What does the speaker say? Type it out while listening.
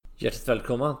Hjärtligt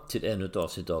välkomna till ännu ett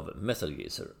avsnitt av Metal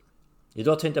Geezer.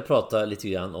 Idag tänkte jag prata lite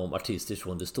grann om artister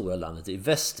från det stora landet i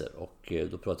väster. Och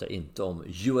då pratar jag inte om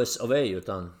US of A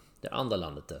utan det andra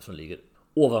landet där som ligger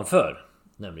ovanför,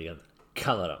 nämligen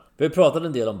Kanada. Vi har pratat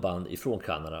en del om band ifrån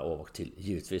Kanada och till,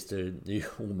 givetvis. Det är ju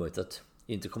omöjligt att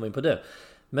inte komma in på det.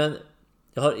 Men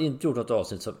jag har inte gjort något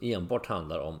avsnitt som enbart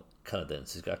handlar om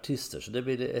kanadensiska artister. Så det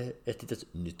blir ett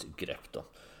litet nytt grepp då.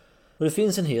 Och det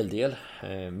finns en hel del,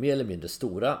 mer eller mindre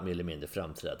stora, mer eller mindre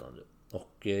framträdande.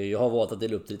 Och jag har valt att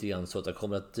dela upp det lite grann så att jag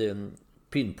kommer att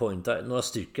pinpointa några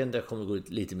stycken där jag kommer att gå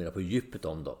lite mer på djupet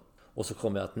om dem. Och så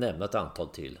kommer jag att nämna ett antal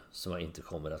till som jag inte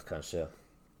kommer att kanske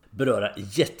beröra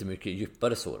jättemycket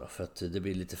djupare så då, för att det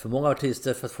blir lite för många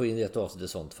artister för att få in ett avsnitt i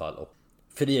sånt fall. Och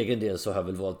för egen del så har jag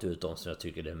väl valt ut de som jag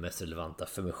tycker är mest relevanta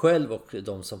för mig själv och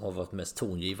de som har varit mest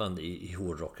tongivande i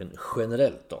hårdrocken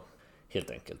generellt då,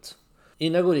 helt enkelt.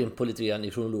 Innan jag går in på lite grann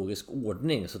i kronologisk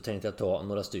ordning så tänkte jag ta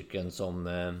några stycken som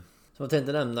jag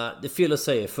tänkte nämna. Det är fel att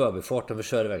säga förbifarten, för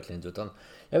kör det verkligen inte, utan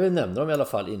jag vill nämna dem i alla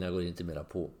fall innan jag går in lite mer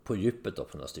på djupet då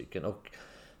på några stycken. Och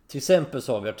till exempel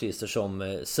så har vi artister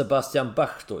som Sebastian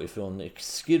Bach då ifrån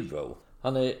Skid Row.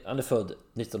 Han är född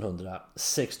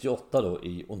 1968 då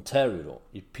i Ontario då,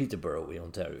 i Peterborough i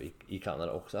Ontario i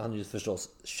Kanada också. Han är ju förstås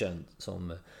känd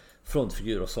som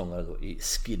frontfigur och sångare då i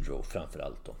Skid Row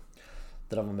framförallt då.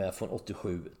 Där han var med från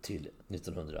 87 till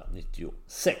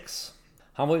 1996.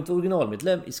 Han var ju inte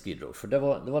originalmedlem i Skid Row, för det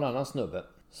var en annan snubbe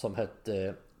som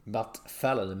hette Matt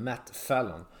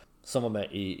Fallon som var med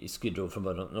i Skid Row från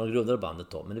början. De grundade bandet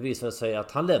då, men det visade sig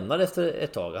att han lämnade efter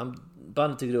ett tag.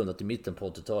 Bandet är grundat i mitten på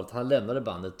 80-talet. Han lämnade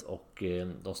bandet och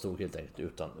de stod helt enkelt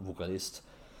utan vokalist.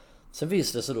 Sen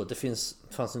visade det sig då att det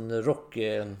fanns en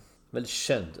väldigt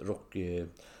känd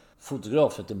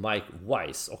rockfotograf som heter Mike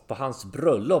Wise, och på hans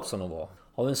bröllop som de var,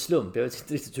 av en slump, jag vet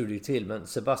inte riktigt hur det gick till, men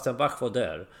Sebastian Bach var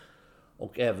där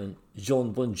och även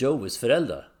John Bon Jovis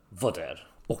föräldrar var där.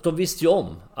 Och de visste ju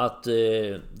om att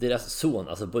deras son,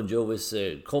 alltså Bon Jovis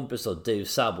kompis då, Dave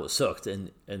Sabo, sökte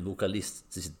en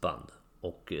vokalist till sitt band.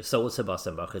 Och sa åt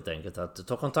Sebastian Bach helt enkelt att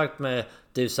ta kontakt med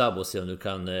Dave Sabo och se om du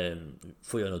kan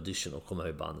få göra en audition och komma med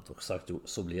i bandet. Och sagt,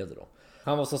 så blev det då.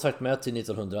 Han var som sagt med till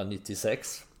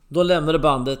 1996. Då lämnade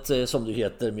bandet, som det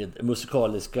heter, med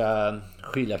musikaliska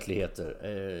skiljaktigheter.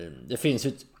 Det finns ju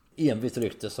ett envitt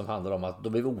rykte som handlar om att de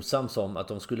blev osams om att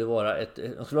de skulle vara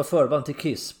förband till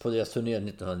Kiss på deras turné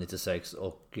 1996,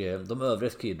 och de övriga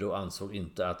Skid Row ansåg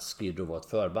inte att Skid Row var ett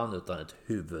förband utan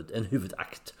en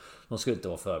huvudakt. De skulle inte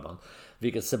vara förband,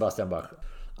 vilket Sebastian Bach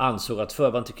ansåg att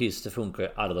förband till Kiss, det funkar ju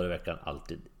alla dagar i veckan,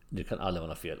 alltid. Det kan aldrig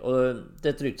vara fel. Och det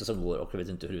är ett rykte som går, och jag vet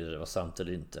inte hur det var sant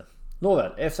eller inte.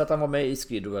 Nåväl, efter att han var med i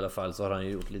Skid Row i alla fall så har han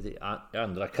ju gjort lite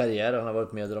andra karriärer. Han har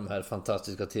varit med i de här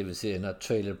fantastiska tv-serierna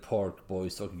Trailer Park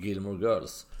Boys och Gilmore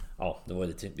Girls. Ja, det var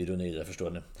lite ironi där, förstår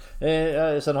ni.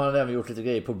 Sen har han även gjort lite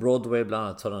grejer på Broadway. Bland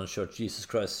annat har han kört Jesus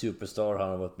Christ Superstar, han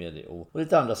har varit med i, och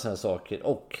lite andra sådana saker.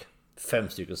 Och 5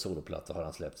 stycken soloplattor har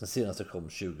han släppt. Den senaste kom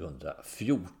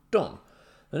 2014.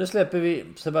 Men nu släpper vi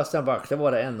Sebastian Bach. Det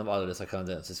var en av alla dessa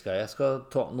kanadensiska. Jag ska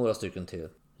ta några stycken till.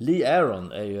 Lee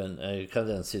Aaron är ju en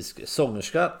kanadensisk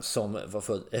sångerska som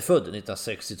är född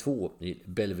 1962 i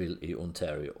Belleville i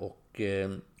Ontario. Och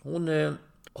hon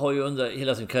har ju under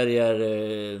hela sin karriär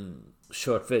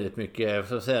kört väldigt mycket,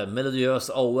 så att säga, melodiös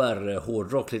AOR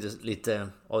hårdrock, lite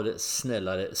av det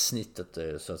snällare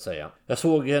snittet så att säga. Jag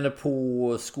såg henne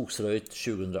på Skogsröjt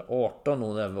 2018.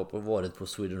 Hon har även varit på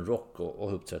Sweden Rock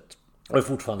och uppträtt. Och är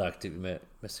fortfarande aktiv med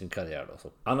sin karriär då. Så.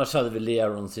 Annars hade vi Lee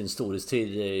Aaron sin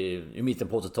storhetstid i mitten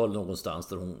på 80-talet någonstans,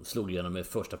 där hon slog igenom med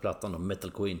första plattan om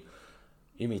Metal Queen.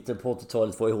 I mitten på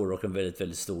 80-talet var ju hårdrocken väldigt,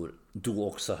 väldigt stor. Då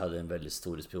också hade en väldigt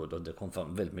stor period, och det kom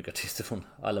fram väldigt mycket artister från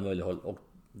alla möjliga håll. Och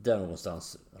där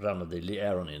någonstans ramlade Lee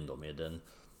Aaron in då med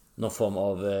någon form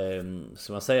av,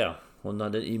 ska man säga, hon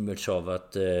hade en image av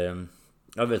att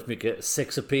väldigt mycket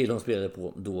sex appeal hon spelade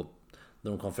på då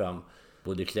när de kom fram.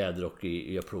 Både i kläder och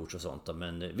i approach och sånt.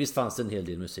 Men visst fanns det en hel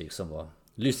del musik som var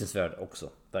lyssningsvärd också,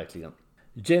 verkligen.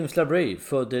 James LaBrie,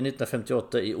 född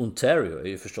 1958 i Ontario, är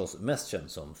ju förstås mest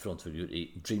känd som frontfigur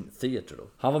i Dream Theater då.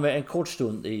 Han var med en kort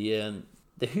stund i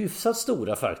det hyfsat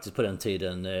stora faktiskt på den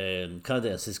tiden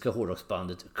kanadensiska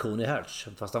hårdrocksbandet Coney Hatch.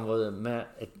 Fast han var med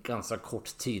ett ganska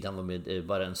kort tid. Han var med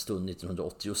bara en stund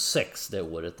 1986, det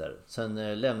året där.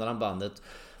 Sen lämnade han bandet,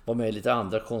 var med i lite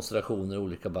andra konstellationer och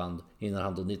olika band innan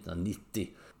han då 1990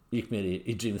 gick med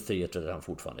i Dream Theater, där han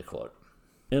fortfarande är kvar.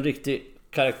 En riktig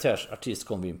karaktärsartist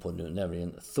kom vi in på nu,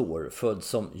 nämligen Thor, född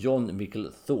som John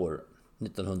Michael Thor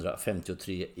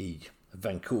 1953 i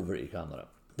Vancouver i Kanada.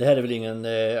 Det här är väl ingen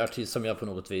artist som jag på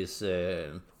något vis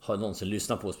har någonsin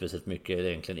lyssnat på speciellt mycket, eller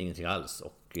egentligen ingenting alls.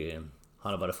 Och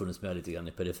Han har bara funnits med lite grann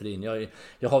i periferin.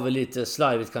 Jag har väl lite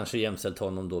slarvigt kanske jämställt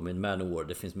honom då med Manowar.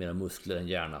 Det finns mera muskler än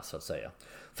hjärna så att säga.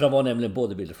 För han var nämligen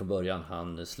bodybuilder från början.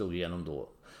 Han slog igenom då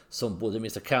som både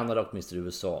Mr. Canada och Mr.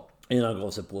 USA innan han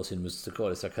gav sig på sin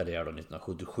musikaliska karriär då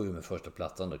 1977 med första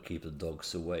plattan då, Keep the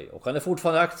Dogs Away. Och han är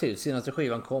fortfarande aktiv. Senaste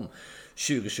skivan kom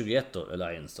 2021 då,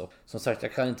 Alliance då. Som sagt,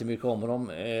 jag kan inte mycket om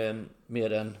honom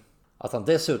mer än att han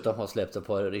dessutom har släppt ett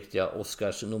par riktiga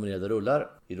Oscars-nominerade rullar.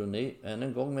 Ironi, än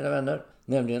en gång mina vänner.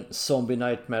 Nämligen Zombie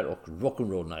Nightmare och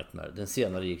Rock'n'Roll Nightmare. Den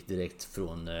senare gick direkt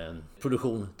från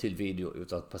produktion till video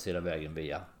utan att passera vägen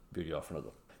via biograferna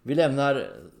då. Vi lämnar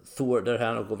Thor där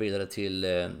här och går vidare till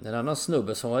en annan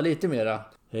snubbe som var lite mera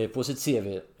på sitt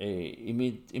CV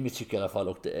i mitt tycke i alla fall,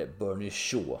 och det är Bernie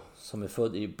Shaw som är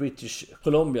född i British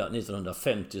Columbia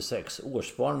 1956.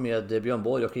 Årsbarn med Björn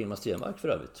Borg och Ingmar Stenmark för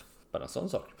övrigt. Bara en sån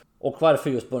sak. Och varför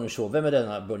just Bernie Shaw? Vem är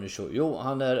denna Bernie Shaw? Jo,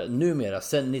 han är numera,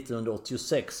 sedan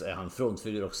 1986 är han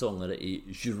frontfigur och sångare i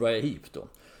Uriah Heep då.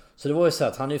 Så det var ju så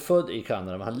att han är född i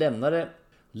Kanada, men han lämnade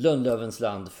Lönnlövens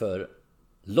land för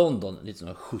London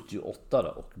 1978 då,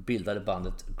 och bildade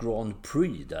bandet Grand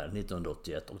Prix där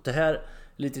 1981. Och det här är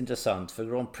lite intressant, för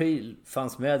Grand Prix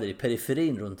fanns med i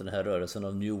periferin runt den här rörelsen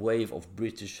av New Wave of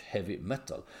British Heavy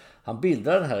Metal. Han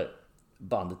bildade det här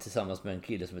bandet tillsammans med en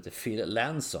kille som heter Phil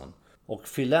Lanson. Och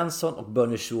Phil Lanson och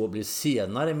Bernie Shaw blir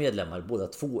senare medlemmar båda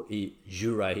två i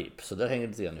Uriah Heep. Så där hänger det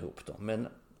lite grann ihop då. Men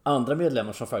andra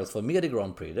medlemmar som faktiskt var med i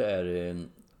Grand Prix, det är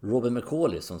Robin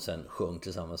McCauley som sen sjöng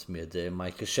tillsammans med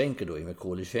Michael Schenker då i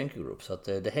McCauley Schenker Group. Så att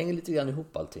det hänger lite grann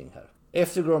ihop allting här.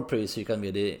 Efter Grand Prix så gick han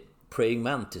med i Praying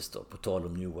Mantis då, på tal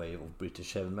om New Wave of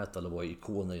British Heavy Metal, och var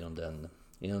ikoner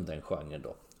inom den genren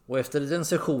då. Och efter den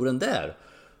sessionen där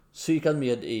så gick han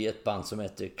med i ett band som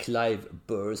heter Clive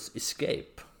Burr's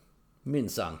Escape.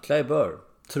 Minsann, Clive Burr,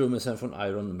 trummisen från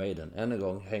Iron Maiden. Än en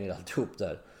gång hänger allt ihop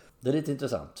där. Det är lite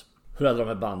intressant hur alla de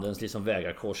här bandens liksom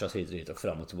vägar korsas hit och dit och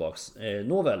fram och tillbaks.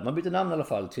 Nåväl, man bytte namn i alla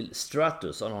fall till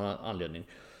Stratus av någon anledning.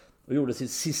 Och gjorde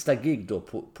sitt sista gig då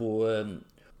på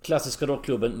klassiska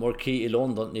rockklubben Marquee i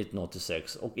London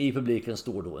 1986. Och i publiken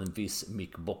står då en viss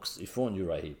Mick Box ifrån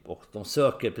Uriah Heep. Och de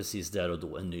söker precis där och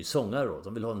då en ny sångare då.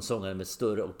 De vill ha en sångare med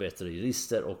större och bättre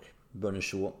register, och Bernie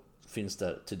Shaw finns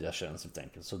där till deras tjänst helt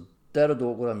enkelt. Så där och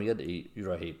då går han med i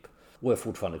Uriah Heep och är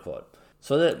fortfarande kvar.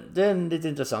 Så det är en lite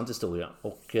intressant historia.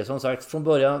 Och som sagt, från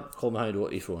början kommer han ju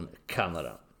då ifrån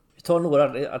Kanada. Vi tar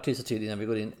några artister till innan vi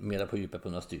går in mer på djupet på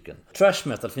några stycken. Trash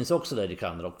Metal finns också där i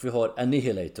Kanada, och vi har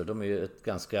Annihilator. De är ju ett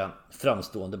ganska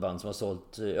framstående band som har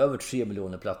sålt över 3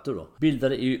 miljoner plattor då.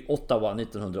 Bildade i Ottawa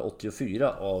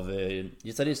 1984 av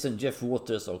gitarristen Jeff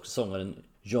Waters och sångaren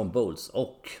John Bowles.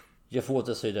 Och Jeff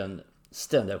Waters är den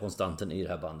ständiga konstanten i det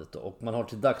här bandet då. Och man har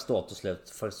till dags dato släppt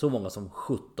för så många som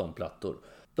 17 plattor.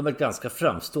 De är ett ganska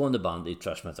framstående band i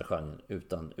trash metal-genren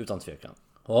utan tvekan.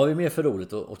 Vad har vi mer för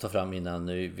roligt att ta fram innan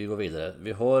vi går vidare?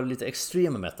 Vi har lite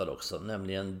extrem metal också,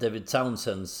 nämligen David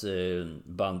Townsends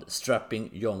band Strapping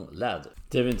Young Lad.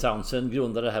 David Townsend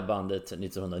grundade det här bandet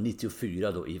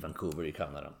 1994 då i Vancouver i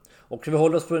Kanada. Och vi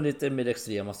håller oss på den lite mer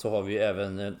extrema, så har vi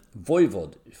även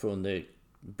Voivod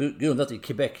grundat i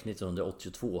Quebec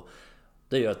 1982.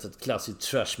 Det är ju ett klassiskt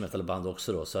trash metal band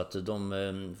också då, så att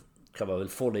de kan man väl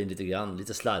fålla in lite grann,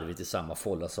 lite slarvigt i samma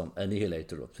folla som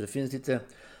Annihilator då. Så det finns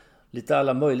lite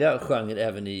alla möjliga genrer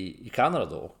även i Kanada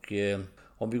då. Och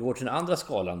om vi går till den andra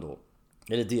skalan då,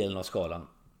 eller delen av skalan,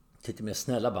 lite mer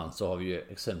snälla band, så har vi ju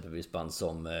exempelvis band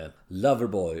som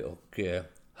Loverboy och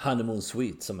Honeymoon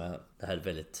Suite, som är det här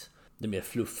väldigt, det mer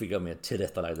fluffiga, mer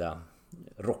tillrättalagda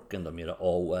rocken då, mera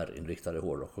AOR inriktade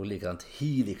hårdrock. Och likadant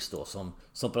Helix då,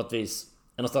 som på något vis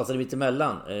är någonstans där mitt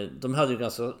emellan. De hade ju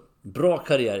ganska bra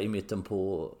karriär i mitten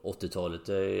på 80-talet.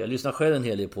 Jag lyssnade själv en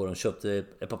hel del på dem, köpte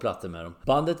ett par plattor med dem.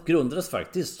 Bandet grundades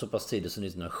faktiskt så pass tidigt som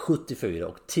 1974,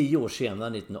 och 10 år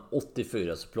senare,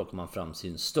 1984, så plockar man fram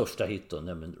sin största hit då,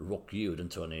 nämligen Rock You. Den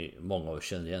tror ni många av er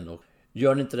känner igen, och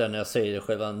gör ni inte det när jag säger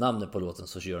själva namnet på låten,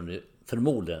 så gör ni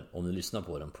förmodligen om ni lyssnar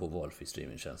på den på valfri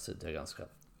streamingtjänst. Det är ganska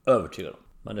övertygad om.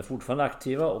 Man är fortfarande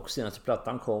aktiva, och senaste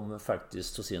plattan kom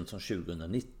faktiskt så sent som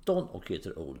 2019 och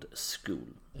heter Old School.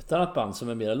 Ett annat band som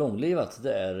är mer långlivat,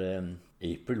 det är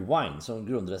April Wine, som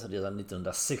grundades redan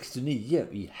 1969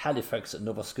 i Halifax,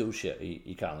 Nova Scotia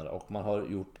i Kanada. Och man har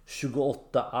gjort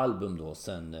 28 album då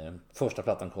sedan första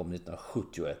plattan kom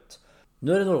 1971.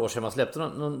 Nu är det några år sedan man släppte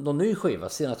någon ny skiva.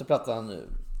 Senaste plattan,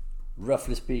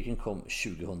 Roughly Speaking, kom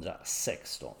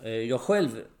 2006 då. Jag själv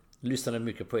lyssnade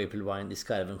mycket på April Wine i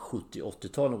skarven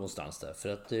 70-80-tal någonstans där. För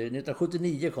att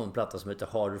 1979 kom en platta som heter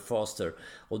Harder Faster.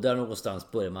 Och där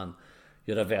någonstans började man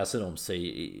göra väsen om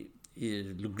sig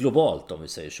globalt, om vi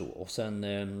säger så. Och sen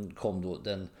kom då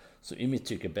den, så i mitt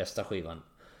tycke, bästa skivan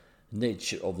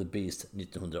Nature of the Beast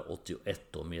 1981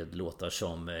 då, med låtar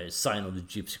som Sign of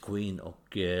the Gypsy Queen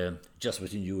och Just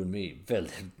Between You and Me.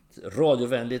 Väldigt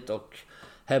radiovänligt, och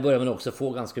här börjar man också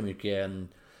få ganska mycket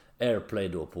airplay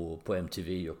då på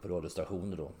MTV och på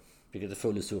radiostationer då. Vilket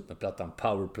följdes upp med plattan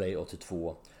Powerplay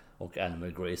 82 och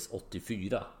Animal Grace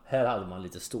 84. Här hade man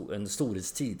lite en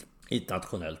storhetstid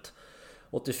internationellt.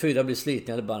 84 blev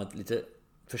slitningar bandet lite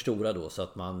för stora då, så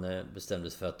att man bestämde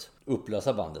sig för att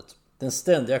upplösa bandet. Den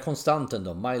ständiga konstanten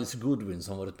då, Miles Goodwin,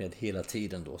 som varit med hela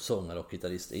tiden då, sångare och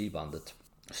gitarrist i bandet,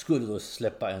 skulle då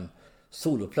släppa en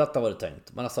soloplatta var det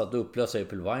tänkt. Man har satt att upplösa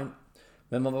April Wine,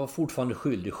 men man var fortfarande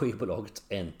skyldig skivbolaget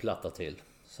en platta till.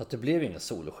 Så att det blev ingen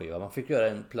soloskiva. Man fick göra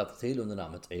en platta till under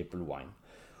namnet April Wine.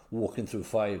 Walking Through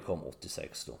Fire kom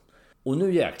 86 då. Och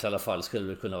nu jäklar i alla fall skulle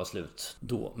det kunna vara slut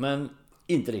då. Men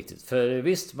inte riktigt. För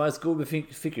visst, Miles Goodwin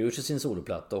fick ur sig sin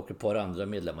soloplatta, och ett par andra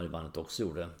medlemmar i bandet också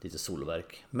gjorde lite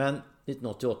soloverk. Men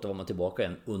 1988 var man tillbaka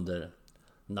igen under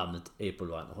namnet April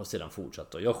Wine och har sedan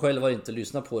fortsatt. Jag själv har inte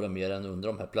lyssnat på dem mer än under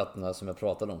de här plattorna som jag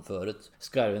pratade om förut.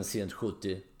 Skyrim sent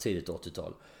 70, tidigt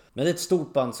 80-tal. Men det är ett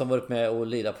stort band som varit med och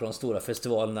lirat på de stora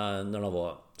festivalerna när de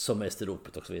var som mest i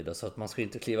ropet och så vidare. Så att man ska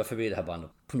inte kliva förbi det här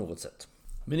bandet på något sätt.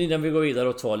 Men innan vi går vidare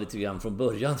och tar lite grann från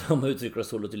början, om jag uttrycker det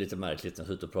så, låter lite märkligt. Jag har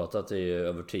suttit och pratat i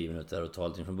över 10 minuter här och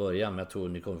talat in från början, men jag tror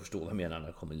ni kommer förstå vad jag menar när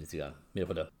jag kommer lite grann mer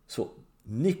på det. Så,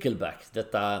 Nickelback,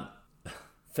 detta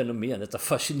fenomen, detta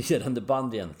fascinerande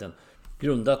band egentligen.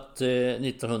 Grundat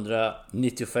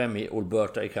 1995 i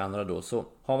Alberta i Kanada då, så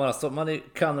har man är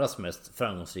Kanadas mest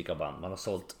framgångsrika band. Man har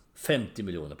sålt 50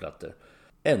 miljoner plattor.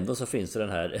 Ändå så finns det den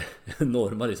här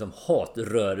enorma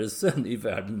hatrörelsen i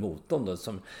världen mot dem då,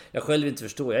 som jag själv inte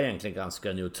förstår. Jag är egentligen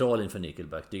ganska neutral inför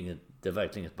Nickelback. Det är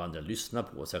verkligen inget band jag lyssnar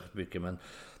på särskilt mycket, men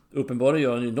uppenbarligen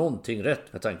gör ni någonting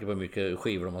rätt med tanke på hur mycket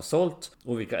skivor de har sålt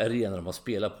och vilka arenor de har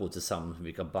spelat på tillsammans med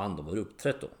vilka band de har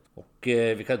uppträtt då. Och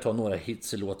vi kan ta några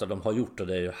hits i låtar de har gjort, och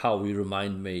det är How You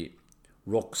Remind Me,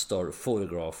 Rockstar,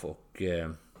 Photograph och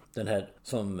den här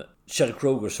som Chad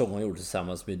Kroger sång gjorde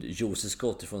tillsammans med Josie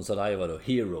Scott från Saliva då,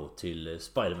 Hero till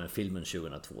Spider-Man-filmen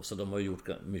 2002. Så de har gjort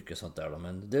mycket sånt där då.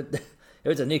 Men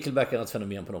jag vet inte, Nickelback är något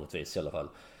fenomen på något vis i alla fall.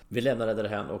 Vi lämnar det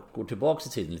här och går tillbaka i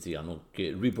tiden lite grann och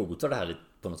rebootar det här lite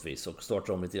på något vis och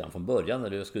startar om lite grann från början,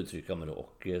 när jag ska uttrycka mig då,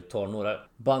 och tar några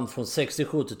band från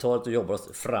 60-70-talet och jobbar oss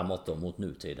framåt då mot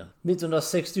nutiden.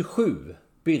 1967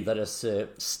 bildades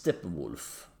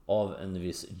Steppenwolf av en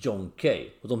viss John Kay.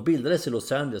 Och de bildades i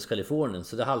Los Angeles, Kalifornien,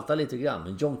 så det haltar lite grann.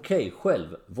 Men John Kay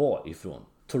själv var ifrån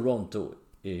Toronto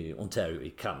i Ontario i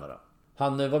Kanada.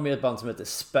 Han var med i ett band som heter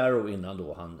Sparrow innan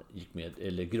då han gick med,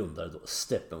 eller grundade då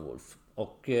Steppenwolf.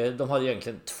 Och de hade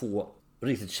egentligen två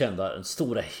riktigt kända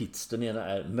stora hits. Den ena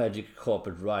är Magic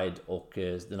Carpet Ride och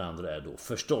den andra är då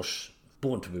förstås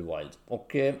Born to be Wild.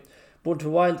 Och Born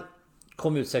to be Wild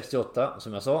kom ut 68,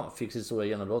 som jag sa, fick sitt stora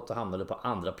genombrott och hamnade på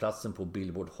andra platsen på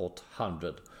Billboard Hot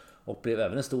 100 och blev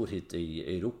även en stor hit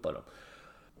i Europa då.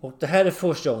 Och det här är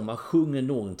första gången man sjunger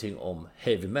någonting om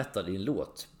heavy metal i en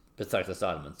låt, betraktas det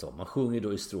allmänt som. Man sjunger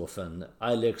då i strofen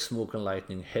I like smoke and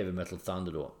lightning, heavy metal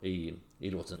thunder då i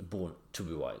låten Born to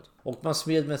be Wild. Och man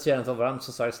smed med järnet av varmt,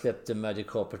 som sagt, släppte Magic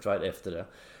Carpet Ride efter det.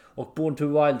 Och Born to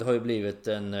be Wild har ju blivit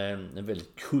en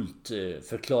väldigt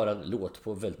kultförklarad låt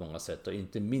på väldigt många sätt. Och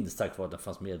inte minst tack vare att den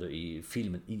fanns med i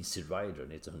filmen Easy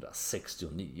Rider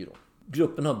 1969 då.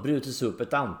 Gruppen har brutits upp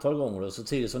ett antal gånger och så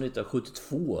tidigt som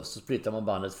 1972 så splittade man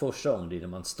bandet första gången när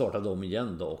man startade om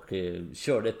igen då och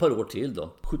körde ett par år till då,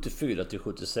 74 till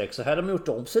 76. Så här har man gjort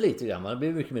om sig lite grann. Man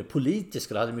blev mycket mer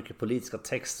politisk, eller hade mycket politiska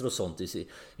texter och sånt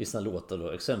i sina låtar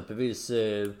då. Exempelvis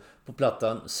på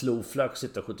plattan Slow Flux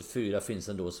 1974 finns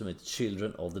en då som heter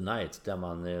Children of the Night, där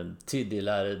man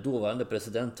tilldelar dåvarande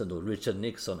presidenten då, Richard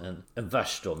Nixon, en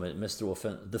vers då med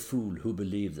strofen The fool who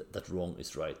believed that wrong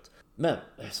is right. Men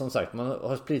som sagt, man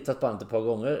har splittat bandet ett par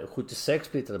gånger. 76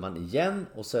 splittade man igen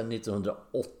och sen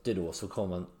 1980 då så kom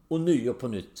man ånyo på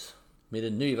nytt med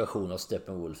en ny version av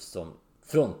Steppenwolf som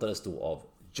frontades då av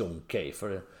John Kay.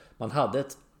 För man hade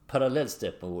ett parallellt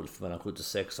Steppenwolf mellan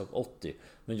 76 och 80,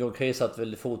 men John Kay satt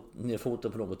väl ner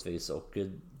foten på något vis och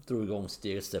drog igång sitt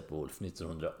eget Steppenwolf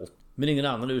 1980. Men ingen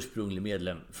annan ursprunglig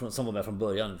medlem som var med från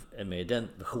början är med i den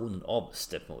versionen av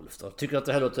Steppenwolf. Tycker att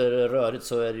det här låter rörigt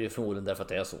så är det ju förmodligen därför att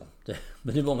det är så.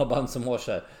 Men det är många band som har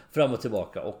så här fram och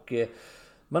tillbaka. Och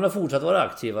man har fortsatt vara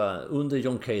aktiva under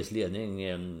John Kays ledning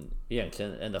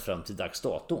egentligen ända fram till dags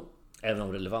dato. Även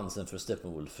om relevansen för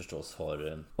Steppenwolf förstås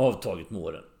har avtagit med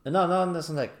åren. En annan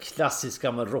sån här klassisk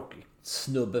gammal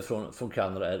rock-snubbe från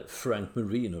Kanada är Frank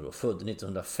Marino då, född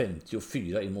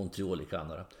 1954 i Montreal i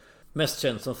Kanada. Mest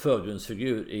känd som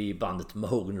förgrundsfigur i bandet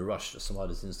Mahogany Rush som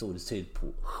hade sin storhetstid på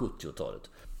 70-talet.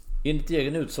 Enligt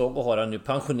egen utsago har han ju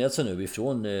pensionerat sig nu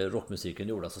ifrån rockmusiken,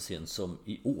 gjorde han så sent som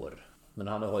i år. Men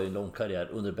han har ju en lång karriär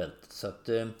under bältet. Så att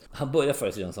han började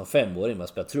faktiskt redan som 5-åring med att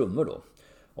spela trummor då.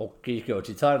 Och gick över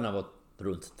till gitarr när han var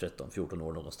runt 13-14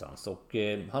 år någonstans. Och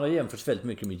han har jämförts väldigt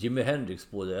mycket med Jimi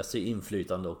Hendrix, både i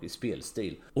inflytande och i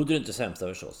spelstil. Och det är inte sämsta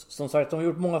förstås. Som sagt, de har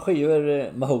gjort många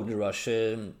skivor, Mahogany Rush.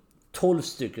 12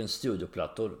 stycken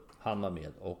studioplattor han var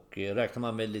med. Och räknar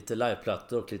man med lite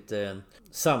liveplattor och lite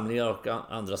samlingar och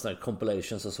andra sådana här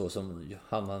compilations och så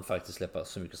hann han faktiskt släppa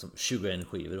så mycket som 21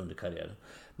 skivor under karriären.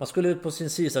 Man skulle ut på sin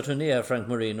sista turné här, Frank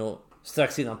Marino.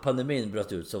 Strax innan pandemin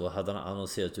bröt ut så hade han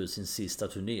annonserat ut sin sista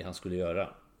turné han skulle göra.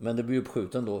 Men det blev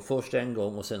uppskjuten då först en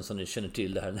gång och sen, som ni känner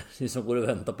till det här, ni som går och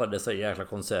väntar på dessa jäkla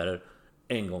konserter,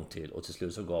 en gång till. Och till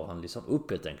slut så gav han liksom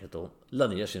upp helt enkelt och la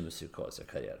ner sin musikaliska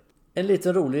karriär. En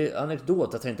liten rolig anekdot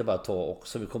jag tänkte bara ta och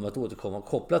som vi kommer att återkomma och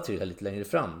koppla till här lite längre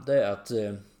fram. Det är att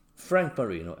Frank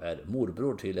Marino är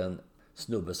morbror till en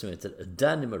snubbe som heter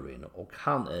Danny Marino. Och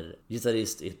han är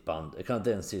gitarrist i ett band, ett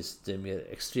kanadensiskt mer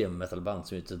extrem metalband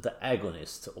som heter The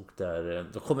Agonist. Och där,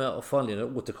 då kommer jag få anledning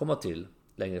att återkomma till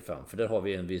längre fram. För där har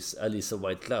vi en viss Alisa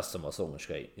White-Glass som var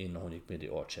sångerska innan hon gick med i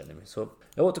Arch Enemy. Så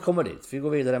jag återkommer dit. Vi går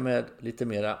vidare med lite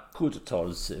mera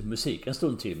 70-talsmusik. En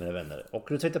stund till, mina vänner.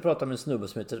 Och nu tänkte jag prata med en snubbe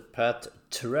som heter Pat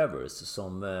Travers.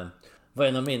 Som var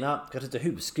en av mina, kanske inte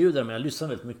husgudar, men jag lyssnade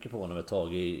väldigt mycket på honom ett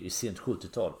tag i sent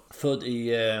 70-tal. Född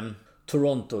i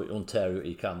Toronto, Ontario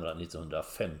i Kanada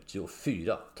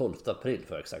 1954. 12 april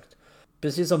för exakt.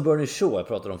 Precis som Bernie Shaw jag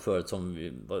pratade om förut,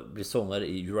 som blev sångare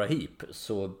i Uriah Heep,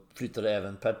 så flyttade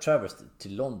även Pat Travers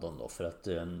till London då, för att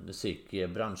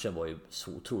musikbranschen var ju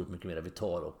så otroligt mycket mer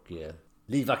vital och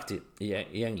livaktig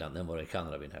i England än vad det i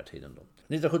Kanada vid den här tiden då.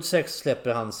 1976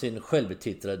 släpper han sin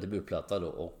självbetitlade debutplatta då,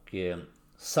 och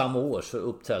samma år så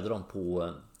uppträdde de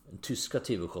på den tyska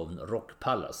tv-showen Rock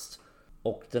Palace.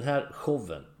 Och den här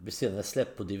showen blir senare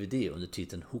släppt på DVD under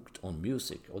titeln Hooked on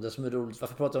Music. Och det som är roligt,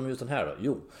 varför pratar jag om just den här då?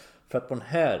 Jo, för att på den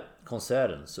här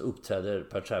konserten så uppträder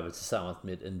Pat Travers tillsammans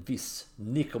med en viss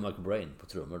Nico McBrain på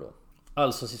trummor då.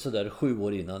 Alltså sådär 7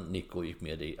 år innan Nico gick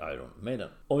med i Iron Maiden.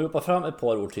 Om vi hoppar fram ett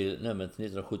par år till, nämligen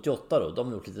 1978 då. De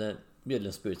har gjort lite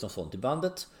medlemsbyte och sånt i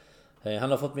bandet.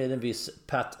 Han har fått med en viss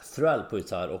Pat Thrall på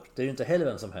gitarr, och det är ju inte heller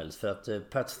vem som helst, för att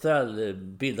Pat Thrall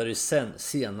bildade ju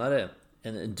senare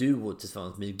en duo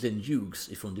tillsammans med Glenn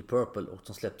Hughes ifrån Deep Purple, och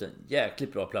de släppte en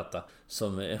jäkligt bra platta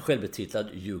som en självbetitlad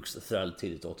Hughes Thrall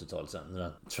tidigt 80-tal sen,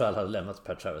 när Thrall hade lämnat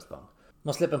Pat Travers band.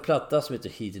 Man släppte en platta som heter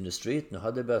Heat in the Street. Nu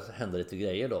hade det börjat hända lite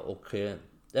grejer då, och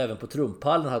även på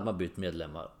trumpallen hade man bytt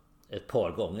medlemmar ett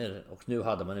par gånger, och nu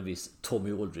hade man en viss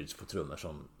Tommy Aldridge på trummor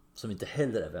som inte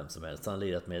heller är vem som helst. Han har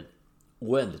lirat med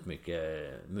oändligt mycket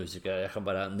musiker. Jag kan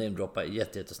bara namedroppa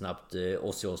jättesnabbt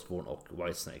Ozzy Osbourne och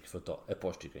Whitesnake för att ta ett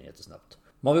par stycken jättesnabbt.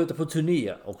 Man var ute på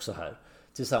turné också här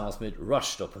tillsammans med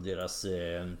Rush då, på deras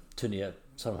turné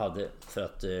som de hade för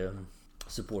att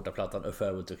supporta plattan A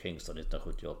Farewell to Kingston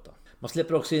 1978. Man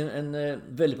släpper också in en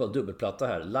väldigt bra dubbelplatta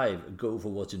här, Live Go For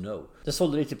What You Know. Det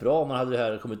sålde riktigt bra. Man hade det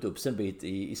här kommit upp en bit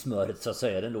i smöret så att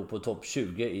säga. Den låg på topp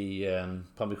 20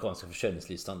 på amerikanska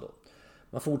försäljningslistan då.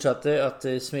 Man fortsatte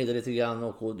att smida lite grann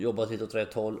och jobba lite åt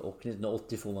rätt håll, och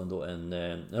 1980 får man då en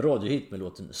radiohit med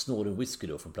låten Snoring Whiskey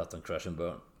då från plattan Crash and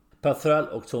Burn. Pat Thrall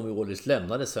och Tommy Aldridge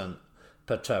lämnade sen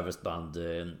Pat Travers band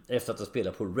efter att ha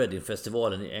spelat på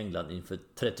Reading-festivalen i England inför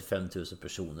 35 000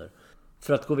 personer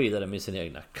för att gå vidare med sina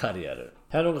egna karriärer.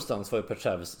 Här någonstans var ju Pat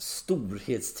Travers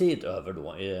storhetstid över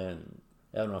då.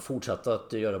 Även om han fortsatte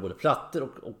att göra både plattor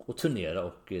och turnera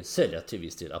och sälja till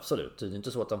viss del, absolut. Det är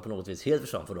inte så att han på något vis helt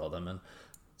försvann från radarn, men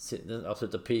den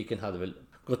absoluta piken hade väl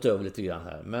gått över lite grann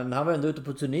här. Men han var ändå ute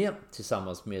på turné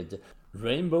tillsammans med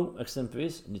Rainbow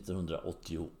exempelvis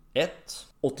 1981.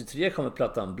 83 kommer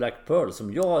plattan Black Pearl,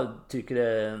 som jag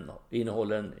tycker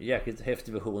innehåller en jäkligt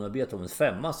häftig version av Beethovens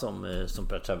 5 som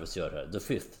Pat Travers gör här, The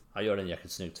Fifth. Han gör den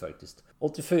jäkligt snyggt faktiskt.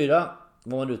 84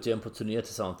 var man ute igen på turné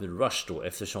tillsammans med Rush då,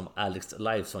 eftersom Alex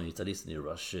Lifeson, gitarristen i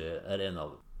Rush, är en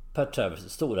av Pat Travers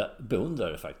stora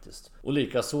beundrare faktiskt. Och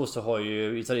likaså så har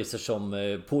ju gitarrister som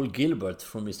Paul Gilbert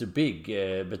från Mr. Big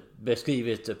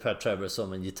beskrivit Pat Travers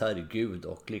som en gitarrgud,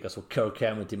 och likaså Kirk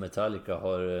Hammett i Metallica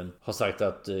har sagt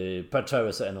att Pat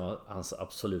Travers är en av hans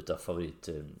absoluta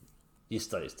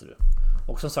favoritgitarrister.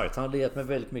 Och som sagt, han har legat med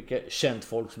väldigt mycket känt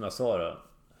folk, som jag sa då.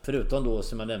 Förutom då,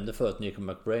 som jag nämnde förut, Nico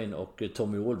McBrain och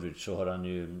Tommy Aldridge, så har han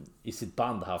ju i sitt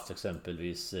band haft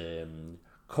exempelvis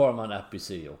Carman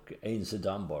Appice och Ainsley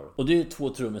Dunbar. Och det är 2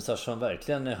 trummisar som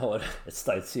verkligen har ett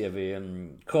starkt CV.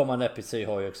 Carman Appice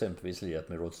har ju exempelvis lirat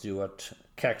med Rod Stewart,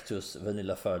 Cactus,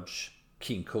 Vanilla Fudge,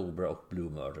 King Cobra och Blue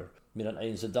Murder. Medan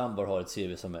Ainsley Dunbar har ett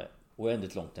CV som är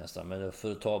oändligt långt nästan. Men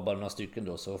för att ta bara några stycken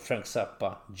då, så Frank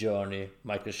Zappa, Journey,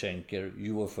 Michael Schenker,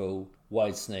 UFO,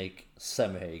 Whitesnake,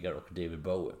 Sammy Hagar och David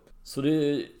Bowie. Så det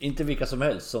är inte vilka som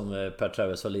helst som Per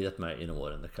Travis har lirat med inom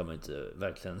åren. Det kan man inte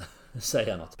verkligen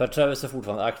säga något. Per Travis är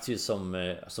fortfarande aktiv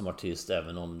som artist,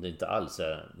 även om det inte alls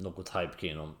är något hype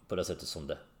kring honom på det sättet som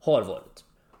det har varit.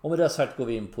 Och med det sagt går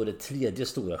vi in på det tredje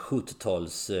stora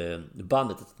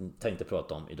 70-talsbandet jag tänkte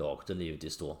prata om idag. Det är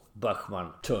givetvis då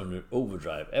Bachman Turner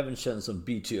Overdrive, även känd som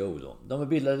BTO då. De var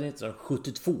bildade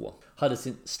 1972, hade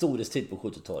sin storhetstid på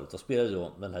 70-talet och spelade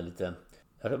då den här lite,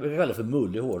 jag brukar kalla det för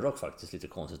mullig hårdrock faktiskt, lite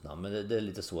konstigt namn, men det är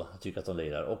lite så jag tycker att de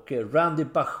lirar. Och Randy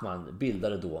Bachman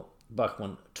bildade då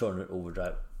Bachman Turner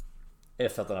Overdrive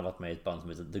efter att han har varit med i ett band som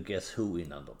heter The Guess Who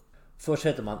innan då. Först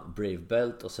hette man Brave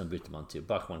Belt och sen bytte man till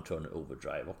Bachman Turner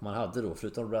Overdrive. Och man hade då,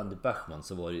 förutom Randy Bachman,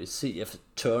 så var det ju C.F.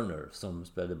 Turner som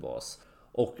spelade bas.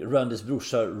 Och Randys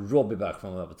brorsa Robbie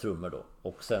Bachman var på trummor då.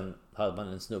 Och sen hade man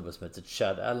en snubbe som hette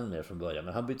Chad Allen med från början.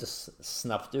 Men han bytte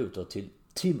snabbt ut då till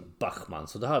Tim Bachman.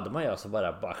 Så då hade man ju alltså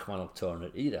bara Bachman och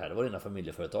Turner i det här. Det var det ena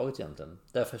familjeföretaget egentligen.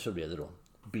 Därför så blev det då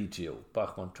BTO,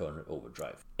 Bachman Turner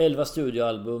Overdrive. 11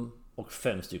 studioalbum och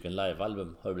 5 stycken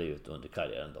livealbum har det blivit under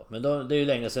karriären då. Men det är ju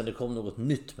länge sedan det kom något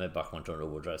nytt med Bachman Turner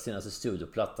Overdrive. Senaste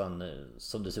studioplattan,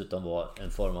 som dessutom var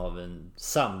en form av en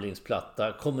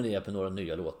samlingsplatta kombinerad med några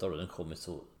nya låtar, och den kom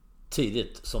så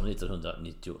tidigt som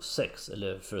 1996,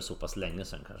 eller för så pass länge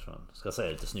sedan kanske man ska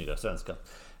säga lite snyggare svenska.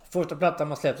 Första plattan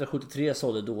man släppte 73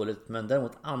 sålde dåligt, men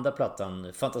däremot andra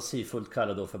plattan, fantasifullt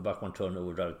kallad då för Bachman Turner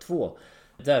Overdrive 2,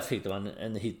 där fick man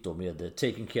en hit då med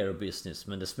Taking Care of Business.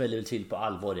 Men det smällde väl till på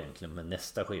allvar egentligen med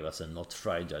nästa skiva sen, Not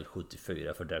Fragile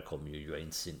 74. För där kom ju You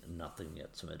Ain't Seen Nothing Yet,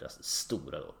 som är deras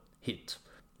stora då hit.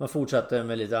 Man fortsatte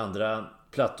med lite andra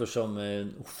plattor, som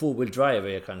Four Wheel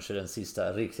Drive är kanske den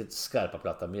sista riktigt skarpa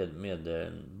plattan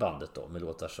med bandet då, med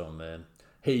låtar som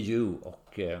Hey You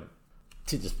och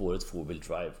titelspåret Four Wheel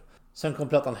Drive. Sen kom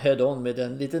plattan Head On med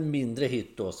en lite mindre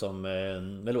hit då, som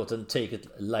med låten Take It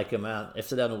Like a Man.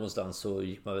 Efter det någonstans så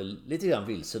gick man väl lite grann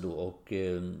vilse då och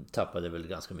tappade väl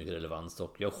ganska mycket relevans.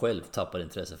 Och jag själv tappade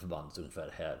intresse för bandet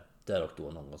ungefär där och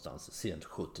då någonstans sent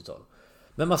 70-tal.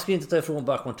 Men man ska inte ta ifrån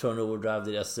Bachman Turner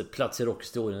Overdrive deras plats i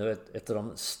rockhistorien. Det var ett av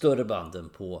de större banden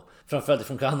på, framförallt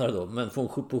från Kanada då, men på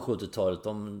 70-talet.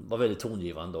 De var väldigt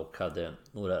tongivande och hade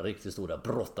några riktigt stora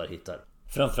brottarhittar,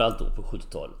 framförallt då på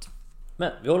 70-talet.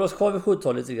 Men vi håller oss kvar vid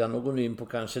 70-talet lite grann och går in på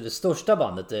kanske det största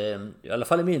bandet, i alla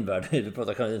fall i min värld. Vi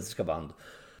pratar kanadensiska band.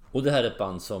 Och det här är ett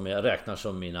band som jag räknar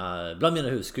som bland mina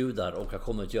husgudar, och jag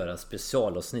kommer att göra en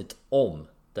specialavsnitt om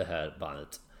det här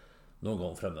bandet någon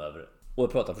gång framöver. Och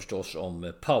jag pratar förstås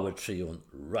om power-trion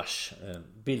Rush,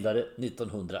 bildade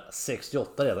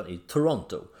 1968 redan i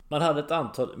Toronto. Man hade ett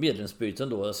antal medlemsbyten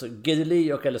då. Alltså Geddy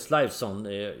Lee och Ellis Lifeson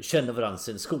kände varandra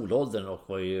sedan skolåldern och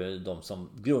var ju de som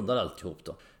grundade alltihop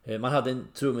då. Man hade en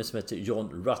trummis som hette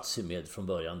John Rutsey med från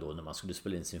början då, när man skulle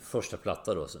spela in sin första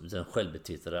platta då, den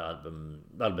självbetitlade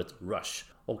albumet Rush.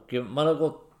 Och man har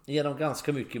gått genom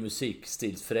ganska mycket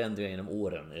musikstilsförändringar genom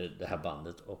åren i det här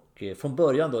bandet. Och från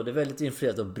början då, det är väldigt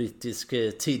influerat av brittisk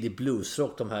tidig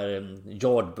bluesrock, de här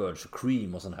Yardbirds och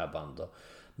Cream och sån här band då.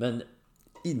 Men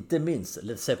inte minst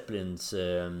Led Zeppelins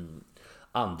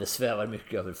ande svävar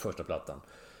mycket över första plattan.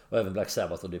 Och även Black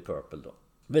Sabbath och Deep Purple då.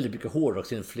 Väldigt mycket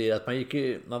hårdrocksinfluerat.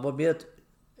 Man var mer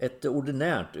ett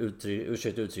ordinärt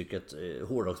uttrycket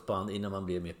hårdrocksband innan man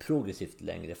blev mer progressivt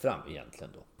längre fram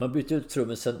egentligen då. Man bytte ut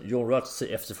trummisen John Rutsey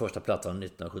efter första plattan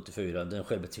 1974, den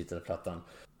självbetitlade plattan.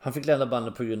 Han fick lämna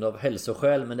bandet på grund av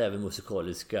hälsoskäl, men även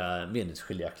musikaliska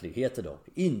meningsskiljaktigheter då.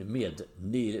 In med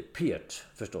Neil Peart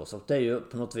förstås. Och det är ju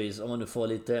på något vis, om man nu får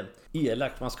lite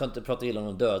elakt, man ska inte prata illa om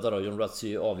de döda då. John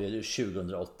Rutsey avled ju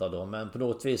 2008 då, men på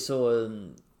något vis så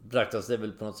betraktas det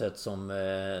väl på något sätt som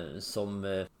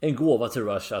en gåva till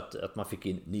Rush att man fick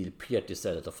in Neil Peart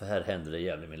istället. Och för här hände det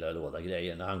jävligt med låda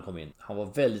grejer när han kom in. Han var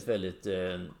väldigt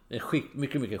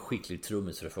mycket skicklig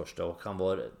trummis för det första, och han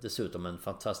var dessutom en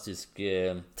fantastisk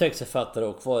textförfattare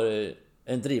och var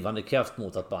en drivande kraft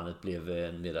mot att bandet blev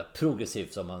mer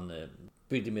progressivt, så man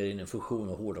byggde mer in en funktion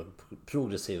och hård och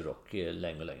progressiv rock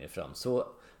längre fram. Så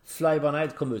Fly By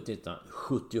Night kom ut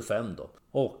 1975 då.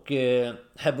 Och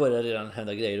här började redan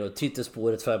hända grejer då.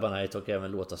 Titelspåret Fly By Night och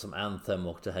även låtar som Anthem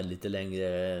och det här lite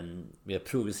längre, mer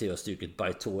progressiva stycket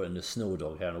By Tor and the Snow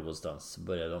Dog här någonstans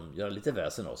började de göra lite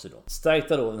väsen av sig då.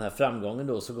 Stärkta då den här framgången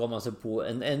då, så gav man sig på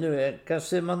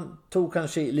man tog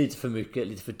kanske lite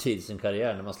för tidigt sin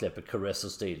karriär när man släpper Caress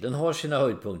of Steel. Den har sina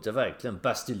höjdpunkter verkligen.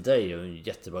 Bastille Day är en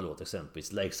jättebra låt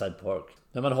exempelvis, Lakeside Park.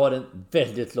 Men man har en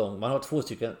väldigt lång, man har 2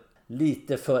 stycken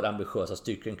lite för ambitiösa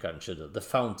stycken kanske då. The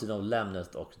Fountain of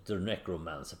Lamnet och The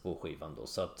Necromancer på skivan då.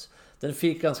 Så att den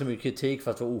fick ganska mycket kritik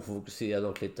för att vara ofokuserad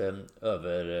och lite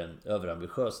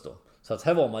överambitiös då. Så att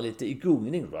här var man lite i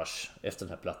gungning Rush efter den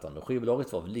här plattan och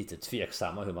skivbolaget var lite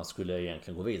tveksamma hur man skulle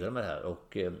egentligen gå vidare med det här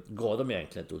och gav dem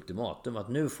egentligen ett ultimatum att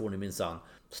nu får ni minsann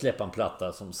släppa en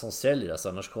platta som säljer, alltså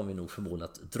annars kommer vi nog förmodligen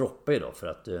att droppa idag för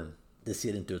att det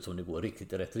ser inte ut som det går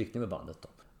riktigt i rätt riktning med bandet då.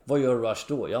 Vad gör Rush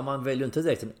då? Ja, man väljer inte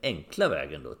direkt den enkla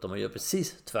vägen då, utan man gör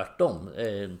precis tvärtom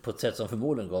på ett sätt som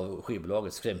förmodligen gav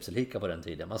skivbolaget skrämselhicka på den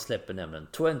tiden. Man släpper nämligen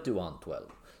 2112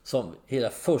 som hela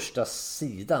första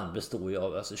sidan består ju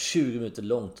av alltså 20 minuter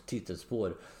långt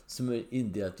titelspår som är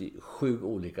indelat i 7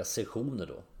 olika sektioner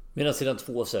då. Medan sidan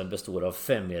 2 sen består av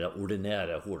 5 mera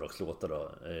ordinära hårdrockslåtar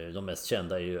då. De mest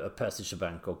kända är ju A Passage to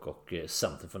Bangkok och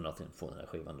Something for Nothing på den här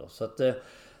skivan då. Så att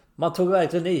man tog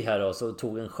verkligen i här och så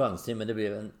tog en chansning, men det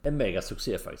blev en mega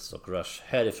succé faktiskt. Och Rush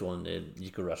härifrån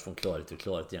gick Rush från klarhet till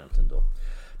klarhet egentligen då.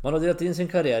 Man har delat in sin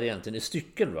karriär egentligen i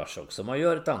stycken Rush också. Man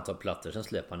gör ett antal plattor, sen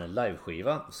släpper man en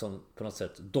liveskiva som på något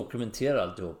sätt dokumenterar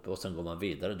alltihop och sen går man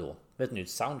vidare då med ett nytt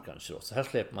sound kanske då. Så här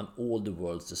släpper man All the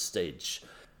World's a Stage.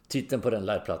 Titeln på den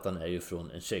liveplattan är ju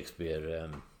från en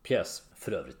Shakespeare-pjäs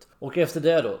för övrigt. Och efter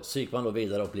det då så gick man då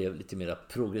vidare och blev lite mer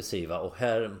progressiva och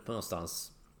här på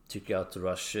någonstans tycker jag att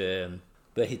Rush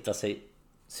börjar hitta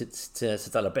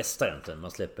sitt allra bästa egentligen.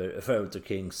 Man släpper Farewell to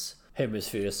Kings,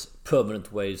 Hemispheres,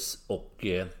 Permanent Waves och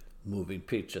Moving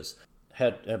Pictures.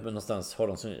 Här någonstans har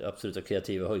de sin absoluta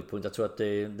kreativa höjdpunkt. Jag tror att det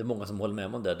är många som håller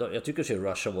med om det. Jag tycker att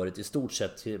Rush har varit i stort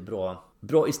sett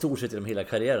bra i stort sett genom hela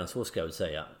karriären, så ska jag väl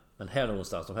säga. Men här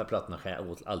någonstans, de här plattorna kan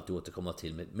jag alltid återkomma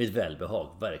till med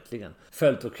välbehag, verkligen.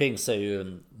 Farewell to Kings är ju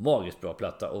en magiskt bra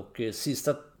platta och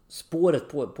sista spåret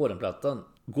på den plattan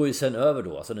går ju sen över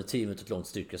då, alltså en 10 minuter långt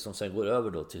stycke som sen går över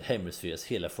då till Hemispheres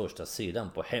hela första sidan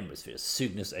på Hemispheres,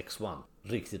 Cygnus X1,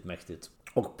 riktigt mäktigt.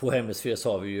 Och på Hemispheres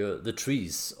har vi ju The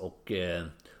Trees och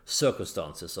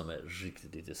Circumstances som är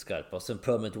riktigt skarpa. Och sen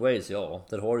Permanent Ways, ja,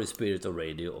 där har du Spirit of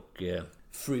Radio och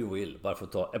Free Will, bara för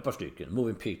att ta ett par stycken.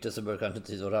 Moving Pictures så bör kanske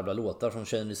inte sitta och rabbla låtar som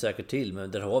känner ni säkert till,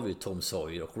 men där har vi ju Tom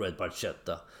Sawyer och Red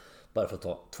Barchetta. Bara för att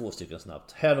ta 2 stycken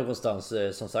snabbt. Här någonstans,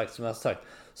 som jag har sagt,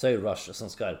 så är Rush som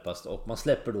skarpast. Och man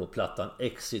släpper då plattan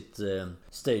Exit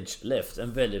Stage Left.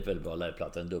 En väldigt bra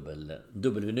liveplatta. En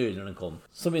dubbel vinyl när den kom.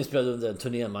 Som inspelade under den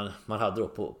turnén man hade då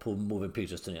på Moving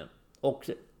Pictures-turnén. Och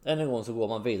än en gång så går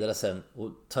man vidare sen och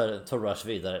tar Rush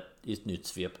vidare i ett nytt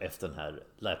svep efter den här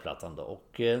liveplattan då.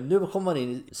 Och nu kommer man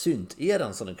in i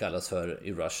synt-eran som den kallas för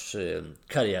i Rush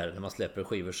karriär. När man släpper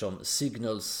skivor som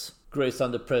Signals, Grace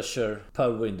Under Pressure,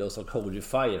 Power Windows och Hold Your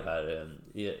Fire här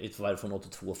i ett varv från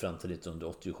 82 fram till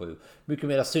 1987. Mycket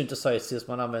mera synthesizers,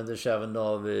 man använder sig även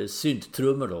av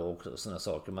synttrummor då och sådana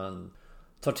saker. Man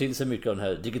tar till sig mycket av den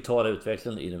här digitala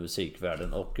utvecklingen inom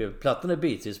musikvärlden och plattan är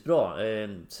bitvis bra.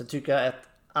 Sen tycker jag att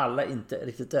alla inte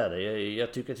riktigt är det.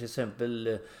 Jag tycker till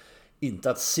exempel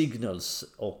inte att Signals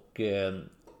och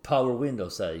Power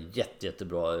Windows är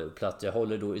jättebra platta. Jag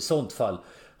håller då i sånt fall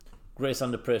Grace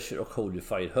Under Pressure och Hold Your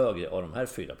Fire högre av de här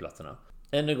 4 plattorna.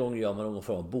 Än en gång gör man någon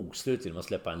form av bokslut genom att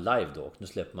släppa en live då. Och nu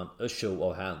släpper man A Show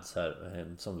of Hands här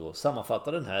som då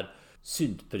sammanfattar den här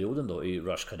syntperioden då i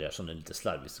Rush karriär som den lite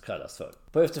slarvigt kallas för.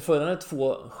 På efterföljande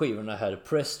 2 skivorna här,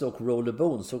 Presto och Roll the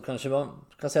Bone, så kanske man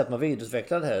kan säga att man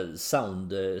vidareutvecklar det här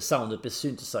soundet med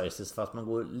synthesizers för att man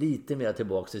går lite mer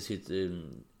tillbaka till sitt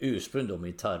ursprung då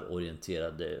med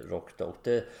gitarrorienterad rock då. Och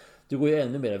det går ju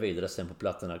ännu mer vidare sen på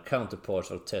plattorna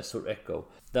Counterparts och Tessor Echo.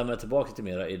 Där man är tillbaka till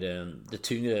mera i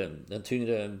den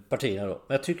tyngre partierna då.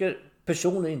 Men jag tycker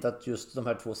personligen inte att just de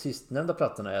här 2 sistnämnda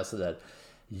plattorna är sådär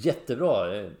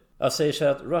jättebra. Jag säger så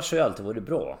här att Rush har ju alltid varit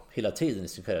bra hela tiden i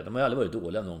sin karriär. De har ju aldrig varit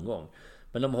dåliga någon gång.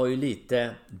 Men de har ju lite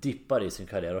dippar i sin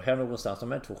karriär. Och här någonstans,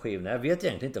 de här 2 skivorna, jag vet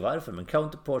egentligen inte varför, men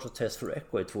Counterparts och Test for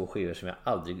Echo är 2 skivor som jag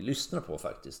aldrig lyssnar på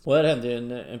faktiskt. Och här hände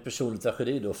en personlig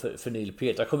tragedi då för Neil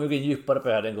Peart. Jag kommer gå in djupare på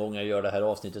det här den gången jag gör det här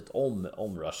avsnittet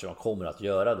om Rush, som jag kommer att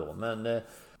göra då. Men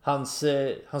hans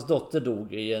dotter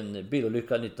dog i en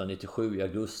bilolycka 1997 i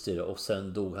augusti då, och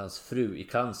sen dog hans fru i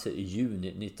cancer i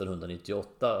juni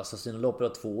 1998. Alltså sina loppet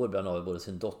av 2 år blev han av både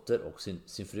sin dotter och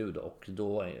sin fru då. Och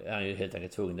då är han ju helt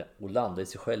enkelt tvungen att landa i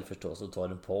sig själv förstås och ta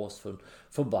en paus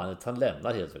från bandet. Han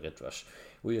lämnar helt enkelt Rush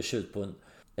och ger sig ut på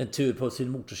en tur på sin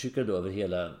motorcykel då över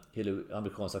hela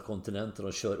amerikanska kontinenten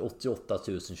och kör 88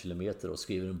 000 kilometer och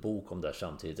skriver en bok om det här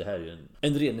samtidigt. Det här är ju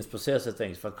en reningsprocess helt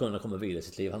enkelt för att kunna komma vidare i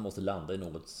sitt liv. Han måste landa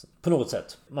på något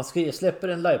sätt. Man släpper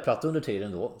en liveplatta under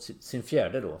tiden då, sin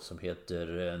 4:e då, som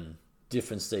heter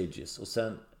Different Stages. Och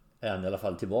sen är han i alla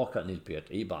fall tillbaka, Neil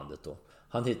Peart, i bandet då.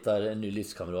 Han hittar en ny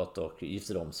livskamrat och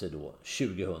gifter om sig då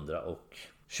 2000 och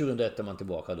 2001 är man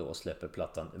tillbaka då och släpper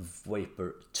plattan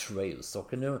Vapor Trails.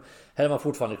 Och nu här är man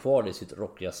fortfarande kvar i sitt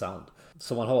rockiga sound.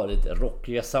 Så man har ett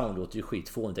rockiga sound, låter ju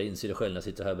skitfånigt. Jag inser det själv när jag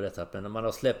sitter här och berättar. Men när man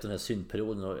har släppt den här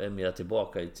syntperioden och är mer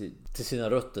tillbaka till sina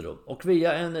rötter då. Och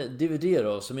via en DVD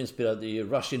då, som är inspirerad i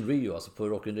Rush in Rio, alltså på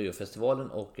Rock in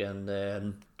Rio-festivalen, och en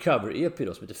cover-EP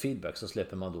då som heter Feedback, så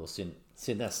släpper man då sin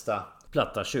nästa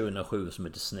platta 2007 som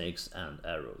heter Snakes and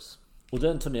Arrows. Och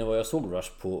den turnén var jag såg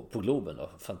Rush på Globen då.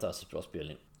 Fantastiskt bra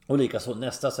spelning. Och likaså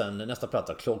nästa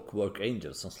platta Clockwork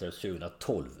Angels som släpps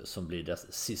 2012 som blir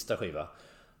deras sista skiva.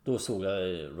 Då såg jag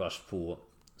Rush på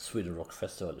Sweden Rock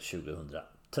Festival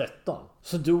 2013.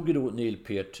 Så dog ju då Neil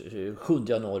Peart 7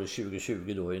 januari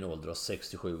 2020 då i en ålder av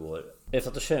 67 år. Efter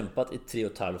att ha kämpat i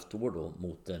 3,5 år då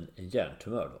mot en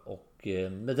hjärntumör. Och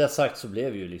med det sagt så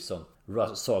blev ju liksom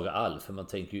Rush saga all. För man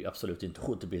tänker ju absolut inte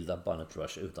återbilda bandet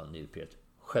Rush utan Neil Peart.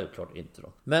 Självklart inte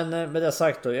då. Men med det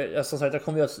sagt då, jag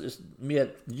kommer göra ett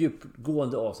mer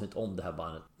djupgående avsnitt om det här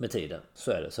bandet med tiden.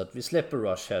 Så är det. Så att vi släpper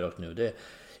Rush här och nu.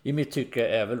 I mitt tycke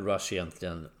är väl Rush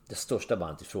egentligen det största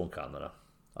bandet ifrån Kanada.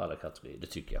 Alla kategorier, det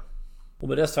tycker jag. Och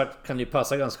med det sagt kan det ju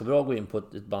passa ganska bra att gå in på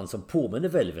ett band som påminner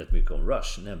väldigt mycket om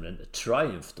Rush. Nämligen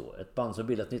Triumph då. Ett band som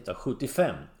bildat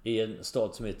 1975 i en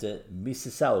stad som heter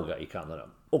Mississauga i Kanada.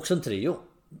 Också en trio.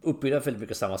 Uppbyggda väldigt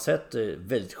mycket samma sätt.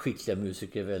 Väldigt skickliga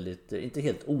musiker. Väldigt, inte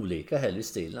helt olika heller i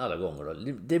stilen alla gånger då.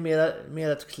 Det är mer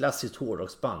ett klassiskt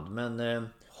hårdrocksband. Men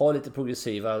har lite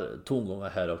progressiva tongångar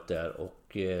här och där.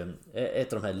 Och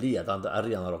ett av de här ledande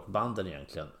arenarockbanden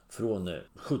egentligen. Från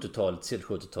 70-talet till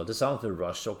 70-talet tillsammans med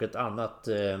Rush. Och ett annat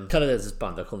kanadensiskt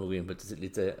band. Jag kommer nog in på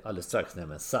lite alldeles strax,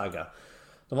 nämligen Saga.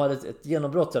 De hade ett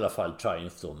genombrott i alla fall,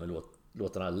 Triumph då, med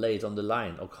låtarna Late on the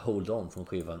Line och Hold On från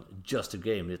skivan Just a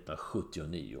Game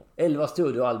 1979. 11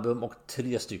 studioalbum och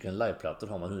 3 stycken liveplattor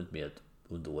har man hunnit med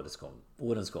under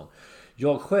årens gång.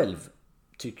 Jag själv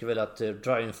tycker väl att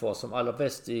Triumph var som allra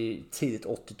bäst i tidigt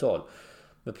 80-tal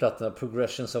med plattorna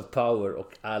Progressions of Power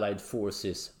och Allied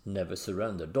Forces Never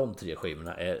Surrender. De 3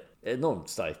 skivorna är enormt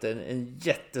starkt. En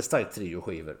jättestark trio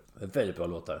skivor. Väldigt bra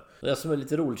låtar. Och det som är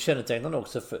lite roligt kännetecknande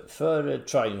också för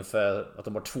Triumph är att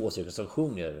de har 2 stycken som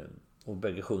sjunger. Och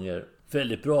bägge sjunger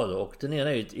väldigt bra då. Och den ena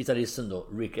är ju gitarristen då,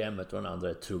 Rick Emmett, och den andra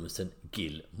är trummisen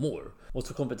Gil Moore. Och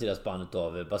så kompletteras bandet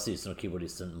av basisten och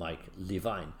keyboardisten Mike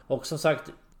Levine. Och som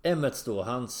sagt, Emmett då,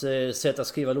 hans sätt att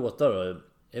skriva låtar då,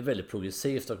 är väldigt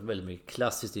progressivt och väldigt mycket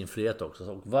klassiskt influerat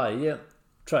också. Och varje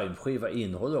Triumph-skiva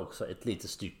innehåller också ett litet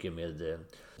stycke med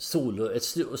ett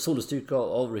solostycke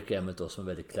av Rick Emmett då, som är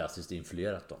väldigt klassiskt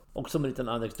influerat då. Och som en liten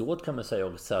anekdot kan man säga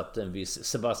också att en viss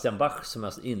Sebastian Bach, som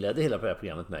jag inledde hela det här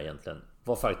programmet med egentligen,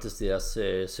 var faktiskt deras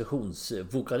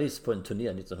sessionsvokalist på en turné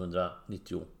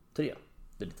 1993.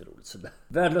 Det är lite roligt sådär.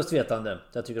 Värdelöst vetande,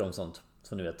 jag tycker om sånt,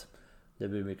 som ni vet. Det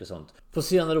blir mycket sånt. På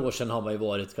senare år sedan har man ju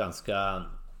varit ganska...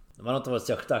 Man har inte varit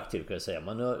särskilt aktiv, kan jag säga.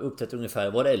 Man har upptäckt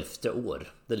ungefär var 11:e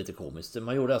år. Det är lite komiskt.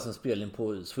 Man gjorde alltså en spelning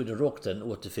på Sweden Rock, en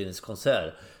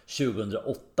återfinningskonsert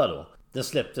 2008 då. Den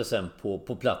släpptes sen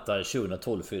på platta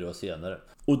 2012, 4 år senare.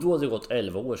 Och då hade det gått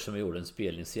 11 år sedan vi gjorde en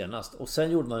spelning senast. Och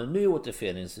sen gjorde man en ny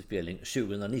återföreningsspelning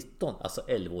 2019, alltså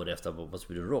 11 år efter på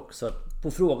Sweden Rock. Så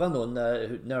på frågan då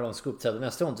när de ska uppträda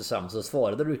nästa gång tillsammans, så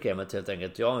svarade Rick Emmett helt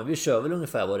enkelt: ja, men vi kör väl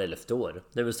ungefär var 11:e år.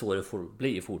 Det är väl så det får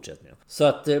bli i fortsättningen. Så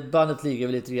att bandet ligger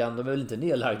väl lite grann, de är väl inte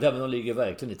nedlagda, men de ligger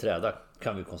verkligen i träda,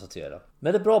 kan vi konstatera.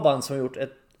 Men det är ett bra band som har gjort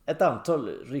ett antal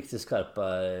riktigt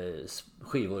skarpa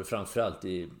skivor, framförallt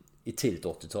i tidigt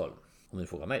 80-tal, om ni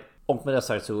frågar mig. Och med det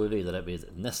sagt så går vi vidare med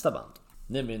nästa band,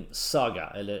 nämligen Saga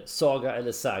eller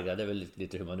Saga, det är väl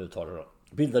lite hur man uttalar det.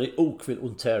 Bildade i Oakville,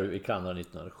 Ontario i Kanada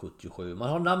 1977. Man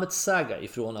har namnet Saga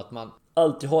ifrån att man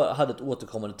alltid hade ett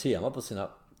återkommande tema på sina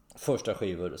första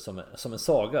skivor som en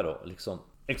saga då, liksom.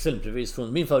 Exempelvis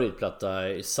från min favoritplatta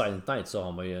i Silent Night så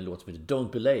har man ju en låt som heter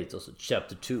Don't Be Late, och så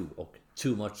Chapter 2 och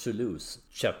Too Much To Lose,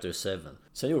 Chapter 7.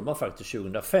 Sen gjorde man faktiskt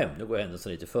 2005, nu går jag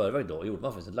händelsen lite i förväg då, gjorde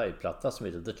man faktiskt en liveplatta som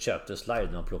heter The Chapters Live,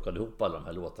 när man plockade ihop alla de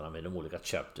här låtarna med de olika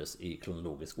chapters i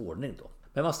kronologisk ordning då.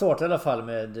 Men man startade i alla fall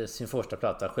med sin första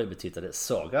platta, självbetitlade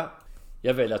Saga.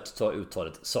 Jag väljer att ta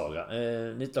uttalet Saga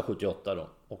 1978 då,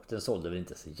 och den sålde väl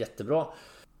inte så jättebra.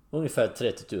 Ungefär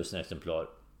 30 000 exemplar,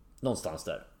 någonstans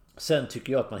där. Sen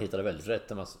tycker jag att man hittade väldigt rätt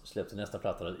när man släppte nästa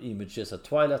platta, Images of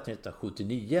Twilight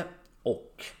 1979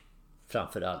 och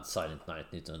framförallt Silent Night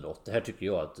 1980. Här tycker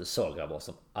jag att Saga var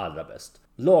som allra bäst.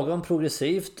 Lagom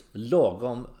progressivt,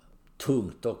 lagom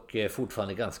tungt och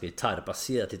fortfarande ganska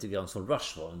gitarrbaserat, lite grann som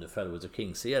Rush var under Farewell to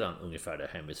Kings-eran, ungefär där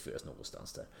Hemispheres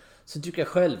någonstans där. Sen tycker jag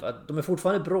själv att de är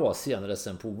fortfarande bra senare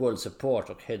sen på Worlds Apart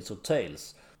och Heads or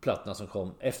Tails, plattorna som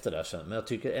kom efter där sen. Men jag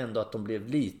tycker ändå att de blev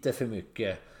lite för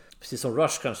mycket precis som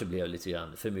Rush kanske blev lite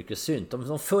grann för mycket synt.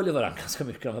 De följer varandra ganska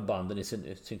mycket, de här banden i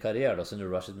sin karriär då. Så nu är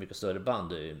Rush ett mycket större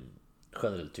band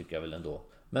generellt, tycker jag väl ändå.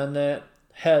 Men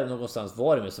här någonstans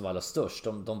var det med som allra störst.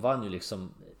 De vann ju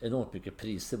liksom enormt mycket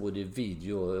priser, både i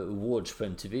video awards på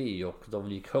MTV, och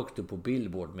de gick högt upp på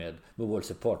Billboard med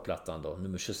Worlds Apart-plattan då,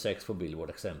 nummer 26 på Billboard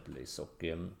exempelvis. Och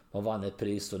de vann ett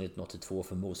pris då 1982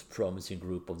 för Most Promising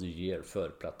Group of the Year för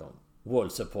plattan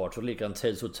Worlds Apart. Och likadant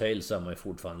Tales of Tales är man ju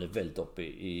fortfarande väldigt uppe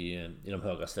i de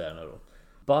höga städerna då.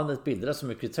 Bandet bildades som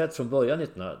mycket tätt från början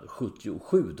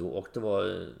 1977 då, och det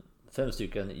var 5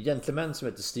 stycken gentlemen som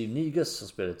heter Steve Negus som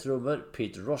spelade trummor,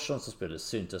 Peter Roshon som spelade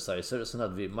synthesizer, sen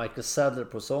hade vi Michael Sadler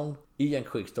på sång, Ian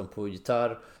Crichton på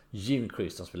gitarr, Jim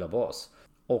Crichton spelar bas.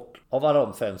 Och av alla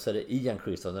de 5 så är det Ian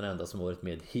Crichton den enda som varit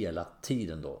med hela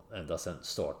tiden då, ända sedan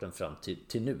starten fram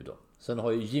till nu då. Sen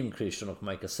har ju Jim Crichton och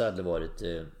Michael Sadler varit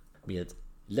med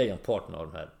lejonparten av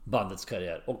den här bandets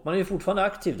karriär. Och man är ju fortfarande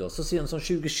aktiv då. Så sent som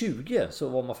 2020 så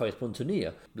var man faktiskt på en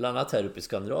turné, bland annat här uppe i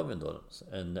Skandinavien då,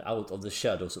 en Out of the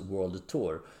Shadows World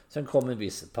Tour. Sen kom en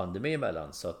viss pandemi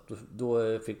emellan, så att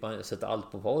då fick man sätta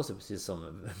allt på paus, precis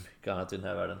som mycket annat i den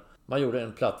här världen. Man gjorde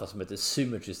en platta som heter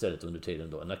Symmetry istället under tiden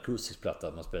då, en akustisk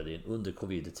platta man spelade in under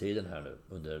covid-tiden här nu,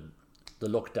 under the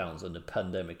lockdowns, under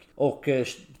pandemic. Och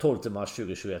 12 mars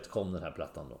 2021 kom den här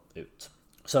plattan då ut.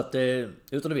 Så att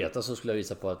utan att veta så skulle jag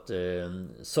visa på att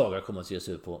Saga kommer att ge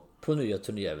sig ut på nya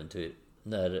turnéäventyr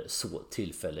när så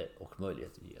tillfälle och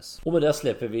möjlighet ges. Och med det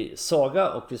släpper vi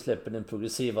Saga, och vi släpper den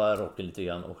progressiva rocken lite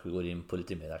grann, och vi går in på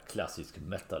lite mer klassisk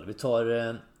metal. Vi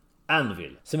tar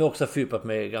Anvil, som vi också har fördjupat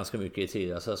med ganska mycket i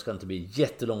tidigare, så jag ska inte bli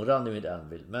jättelångrandig med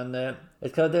Anvil. Men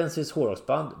ett kanadensiskt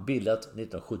hårdrocksband bildat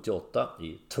 1978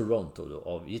 i Toronto då,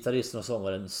 av gitarristen och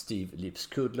sångaren Steve Lips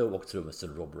Kudlow och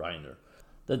trummisen Rob Reiner.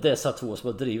 Det är dessa två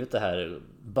som har drivit det här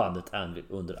bandet Anvil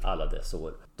under alla dessa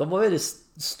år. De var väldigt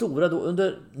stora då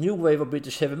under New Wave of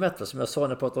British Heavy Metal, som jag sa när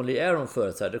jag pratade om Lee Aaron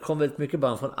förut här. Det kom väldigt mycket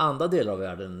band från andra delar av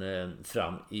världen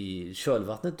fram i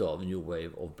kölvattnet av New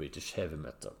Wave of British Heavy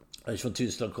Metal. Från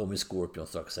Tyskland kom ju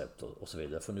Scorpions och Accept och så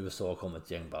vidare. Från USA kom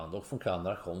ett gäng band, och från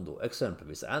Kanada kom då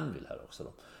exempelvis Anvil här också då.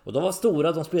 Och de var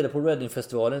stora, de spelade på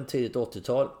Reading-festivalen tidigt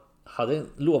 80-tal. Hade en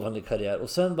lovande karriär, och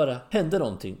sen bara hände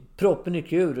någonting. Proppen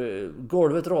gick ur,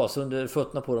 golvet rasade under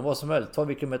fötterna på dem, vad som helst, ta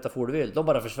vilken metafor du vill. De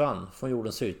bara försvann från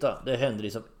jordens yta. Det hände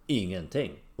liksom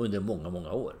ingenting under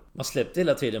många år. Man släppte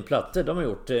hela tiden plattor. De har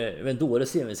gjort en dålig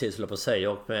CMC, skulle jag på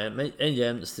säga, och med en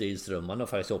jämn stridström. Man har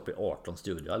faktiskt uppe i 18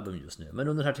 studioalbum just nu. Men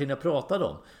under den här tiden jag pratade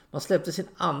om, man släppte sin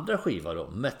andra skiva då,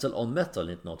 Metal on Metal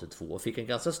 1982, och fick en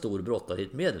ganska stor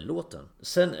brottarhit med den låten.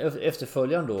 Sen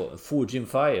efterföljaren då, Forging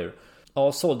Fire,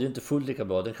 ja, sålde ju inte fullt lika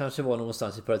bra. Den kanske var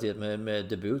någonstans i paritet med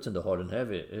debuten då, Hard and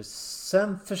Heavy.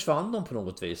 Sen försvann de på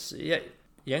något vis.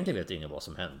 Egentligen vet ingen vad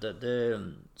som hände.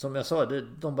 Som jag sa,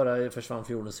 de bara försvann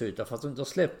från jordens yta. Fast de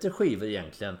släppte skivor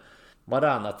egentligen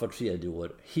varannat, var tredje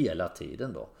år hela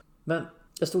tiden då. Men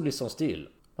det stod liksom still.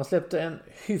 Man släppte en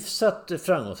hyfsat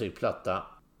framgångsrik platta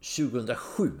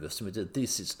 2007 som heter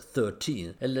This is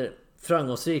 13. Eller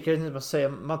framgångsrik, jag vet inte vad säga.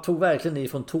 Man tog verkligen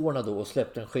ifrån tårna då och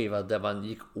släppte en skiva där man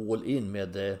gick all in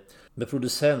med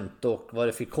producent och vad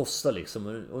det fick kosta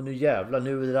liksom. Och nu jävlar,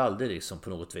 nu är det aldrig liksom på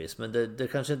något vis. Men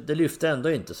det lyfte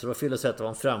ändå inte, så det var fel att säga att det var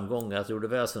en framgång att det gjorde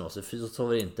väsen av sig. För så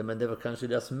var det inte, men det var kanske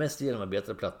deras mest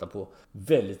genomarbetade platta på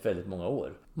väldigt, väldigt många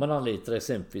år. Man anlitade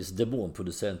exempelvis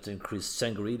demonproducenten Chris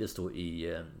Sangridis då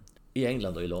i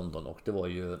England och i London, och det var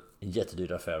ju en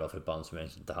jättedyr affär då för ett band som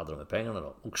egentligen inte hade de här pengarna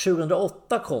då. Och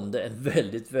 2008 kom det en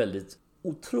väldigt, väldigt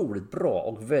otroligt bra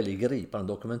och väldigt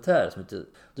gripande dokumentär som heter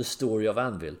The Story of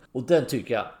Anvil. Och den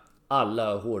tycker jag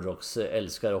alla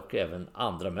hårdrocksälskare och även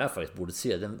andra med faktiskt borde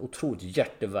se. Det är en otroligt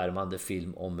hjärtevärmande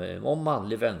film om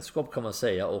manlig vänskap, kan man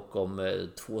säga, och om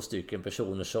 2 stycken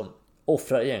personer som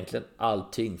offrar egentligen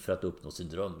allting för att uppnå sin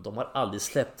dröm. De har aldrig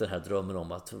släppt den här drömmen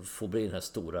om att få bli den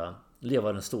här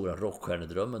leva den stora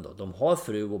rockstjärnedrömmen då. De har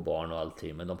fru och barn och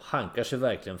allting, men de hankar sig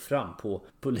verkligen fram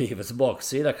på livets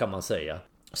baksida, kan man säga.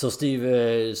 Så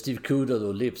Steve Kuda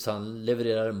då, Lips, han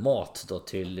levererar mat då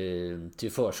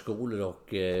till förskolor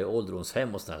och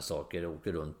ålderdomshem och såna här saker, och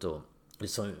åker runt och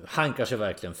liksom hankar sig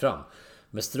verkligen fram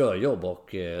med ströjobb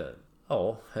och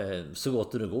så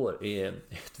gott det nu går i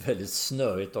ett väldigt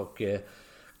snöigt och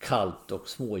kallt och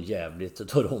småjävligt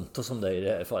Toronto, som det är i det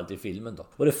här fallet i filmen då.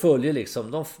 Och det följer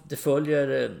liksom det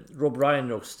följer Rob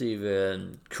Reiner och Steve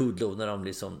Kudlow när de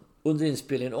liksom under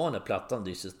inspelningen av den här plattan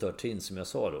This is 13, som jag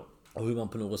sa då, och hur man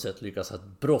på något sätt lyckas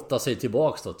att brotta sig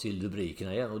tillbaks då till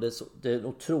rubrikerna igen. Och det är en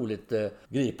otroligt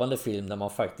gripande film där man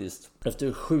faktiskt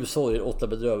efter 7 sorger, 8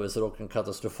 bedrövelser och en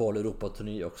katastrofal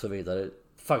Europaturné och så vidare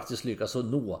faktiskt lyckas att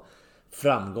nå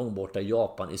framgång borta i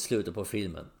Japan i slutet på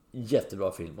filmen.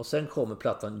 jättebra film. Och sen kommer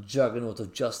plattan Juggernaut of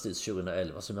Justice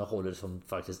 2011 som jag håller som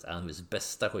faktiskt Anvils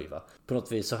bästa skiva. På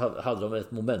något vis så hade de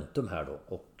ett momentum här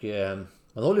då. Och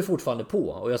man håller fortfarande på.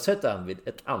 Och jag har sett Anvil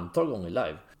ett antal gånger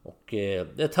live. Och det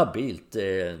är ett habilt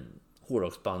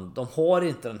hårdrocksband. De har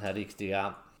inte den här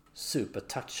riktiga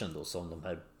supertouchen då som de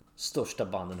här största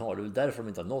banden har. Det är därför de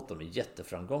inte har nått de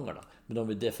jätteframgångarna. Men de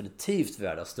är definitivt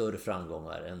värda större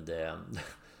framgångar än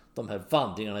de här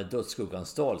vandringarna i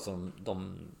dödsskuggans dal som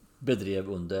de bedrev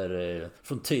under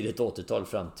från tidigt 80-tal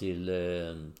fram till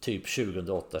typ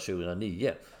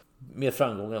 2008-2009. Mer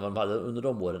framgångar än vad de hade under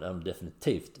de åren är de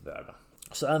definitivt värda.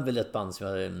 Så Anvil är ett band som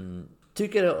jag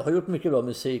tycker har gjort mycket bra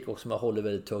musik och som jag håller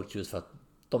väldigt högt just för att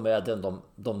de är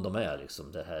de är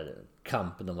liksom. Det här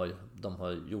kampen de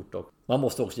har gjort. Och man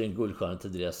måste också ge en guldstjärna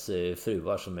till deras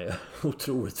fruar som är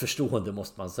otroligt förstående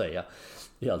måste man säga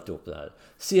i alltihop det här.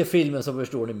 Se filmen så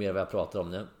förstår ni mer vad jag pratar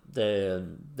om. Det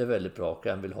är väldigt bra och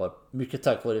jag vill ha mycket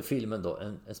tack vare filmen då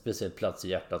en speciell plats i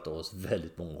hjärtat hos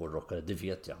väldigt många hårdrockare, det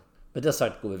vet jag. Med det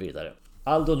sagt går vi vidare.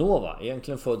 Aldo Nova,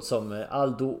 egentligen född som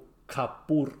Aldo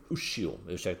Caporuccio,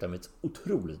 ursäkta mitt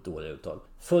otroligt dåliga uttal.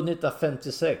 Född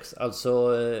 1956,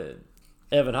 alltså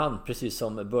även han, precis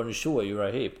som Bernie Shaw,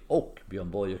 Uriah Heep och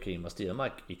Björn Borg och Ingmar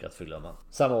Stenmark, gick att förglömma.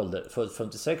 Samma ålder, född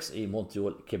 56 i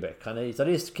Montreal, Quebec. Han är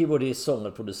gitarrist, keyboardist,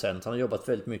 sångare, producent. Han har jobbat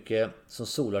väldigt mycket som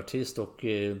solartist och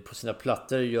på sina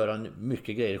plattor gör han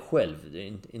mycket grejer själv.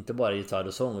 Inte bara gitarr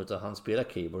och sång utan han spelar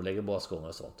keyboard och lägger basgångar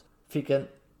och sånt. Fick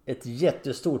ett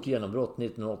jättestort genombrott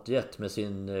 1981 med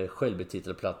sin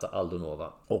självbetitlade platta Aldo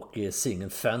Nova och singeln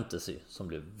Fantasy som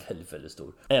blev väldigt, väldigt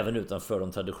stor. Även utanför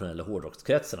de traditionella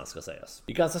hårdrockskretsarna ska sägas.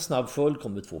 I ganska snabb följd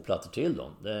kom det 2 plattor till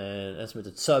då. En som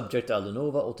heter Subject Aldo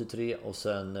Nova 83 och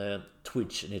sen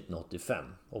Twitch 1985.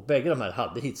 Och bägge de här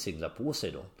hade hitsinglar på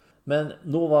sig då. Men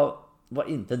Nova var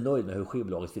inte nöjd med hur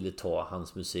skivbolaget ville ta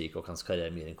hans musik och hans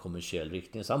karriär mer i en kommersiell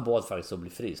riktning. Så han bad faktiskt att bli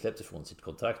frisläppt ifrån sitt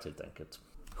kontrakt helt enkelt.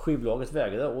 Skivbolaget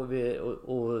vägrade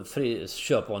och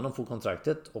köpa honom på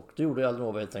kontraktet och då gjorde Aldo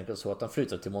Nova helt enkelt så att han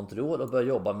flyttade till Montreal och började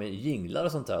jobba med jinglar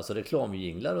och sånt här, alltså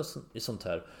reklamjinglar och sånt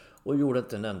här och gjorde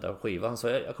inte en enda skiva. Han sa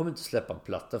jag kommer inte släppa en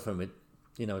platta för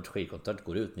innan mitt skivkontrakt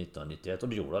går ut 1991 och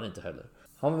det gjorde han inte heller.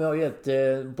 Han var med och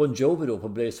hjälpte Bon Jovi då på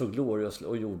Blaze of Glory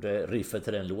och gjorde riffet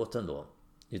till den låten då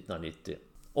 1990.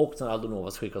 Och när Aldo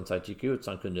Novas skivkontrakt gick ut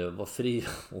så han kunde vara fri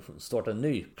och starta en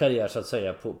ny karriär så att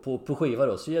säga på skiva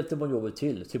då, så hjälpte Bon Jovi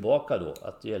tillbaka då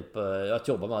att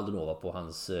jobba med Aldo Nova på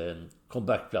hans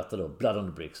comebackplatta då, Blood on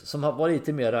the Bricks, som var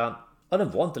lite mera, ja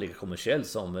den var inte lika kommersiell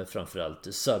som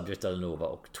framförallt Subject Aldo Nova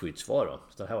och Twitch var då.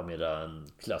 Så det här var mera en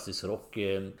klassisk rock,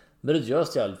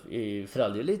 melodiöst för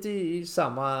all del lite i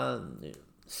samma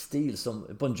stil som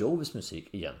Bon Jovis musik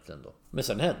egentligen då. Men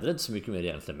sen hände det inte så mycket mer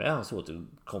egentligen med hans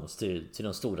återkomst till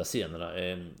de stora scenerna.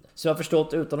 Så jag har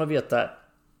förstått utan att veta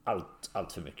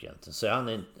allt för mycket egentligen. Så han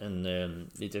är en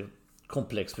lite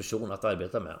komplex person att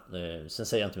arbeta med. Sen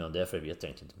säger jag inte mer om det för jag vet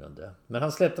egentligen inte mer om det. Men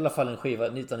han släppte i alla fall en skiva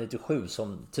 1997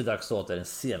 som till dags dato är den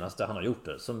senaste han har gjort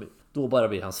det. Som då bara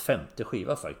blir hans 5:e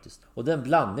skiva faktiskt. Och den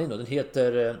blandning då, den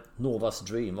heter Novas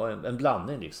Dream. Och en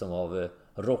blandning liksom av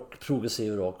rock,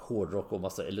 progressiv rock, hårdrock och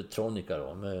massa elektronika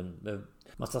då. Med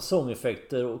massa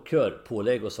sångeffekter och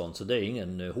körpålägg och sånt. Så det är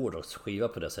ingen hårdrocksskiva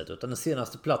på det sättet. Utan den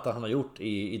senaste plattan han har gjort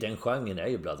i den genren är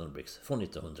ju Blood on the Bricks från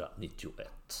 1991.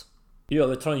 I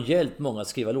övrigt har han hjälpt många att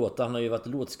skriva låtar. Han har ju varit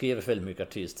låtskrivare för väldigt mycket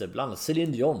artister. Bland annat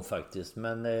Celine Dion faktiskt.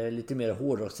 Men lite mer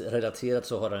hårdrocksrelaterat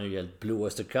så har han ju hjälpt Blue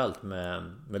Oyster Cult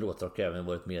med låtar och även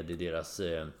varit med i deras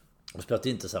och spelat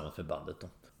in tillsammans med bandet då.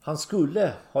 Han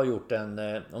skulle ha gjort en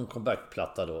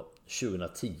comebackplatta då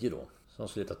 2010 då som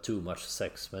skulle heta Too Much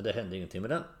Sex, men det hände ingenting med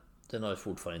den. Den har ju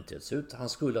fortfarande inte getts ut. Han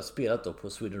skulle ha spelat då på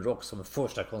Sweden Rock som en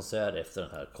första konsert efter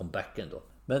den här comebacken då.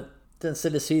 Men den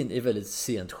ställdes in i väldigt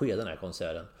sent skede den här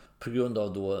konserten på grund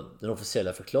av då den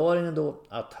officiella förklaringen då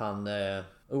att han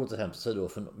återhämtade sig då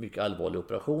för en mycket allvarlig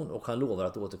operation och han lovar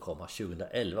att återkomma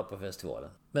 2011 på festivalen.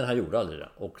 Men han gjorde aldrig det.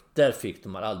 Och där fick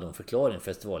de aldrig en förklaring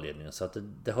festivalledningen, så att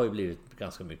det har ju blivit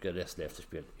ganska mycket rättsliga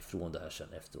efterspel ifrån det här sen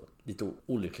efteråt. Lite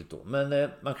olyckligt då. Men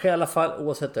man kan i alla fall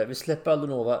oavsett det, vi släpper Aldo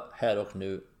Nova här och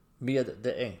nu med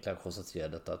det enkla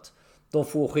konstaterandet att de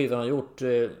få skivor han har gjort,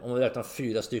 om vi räknar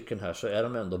 4 stycken här, så är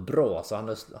de ändå bra. Så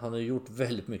han har gjort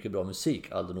väldigt mycket bra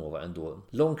musik, Aldo Nova ändå.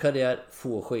 Lång karriär,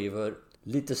 få skivor,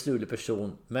 lite slulig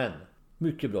person, men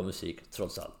mycket bra musik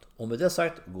trots allt. Och med det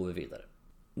sagt går vi vidare.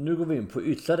 Nu går vi in på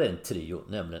ytterligare en trio,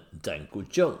 nämligen Danko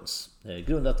Jones.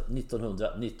 Grundat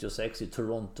 1996 i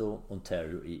Toronto,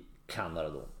 Ontario i Kanada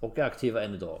då. Och aktiva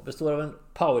än idag. Består av en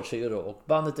power-trio då, och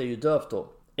bandet är ju döpt då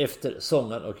efter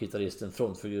sångaren och gitarristen,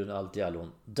 frontfiguren allt i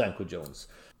allon, Danko Jones.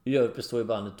 I övrigt består ju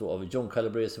bandet då av John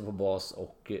Calabrese på bas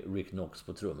och Rick Knox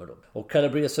på trummor då. Och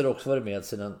Calabrese har också varit med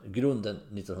sedan grunden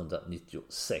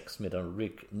 1996 medan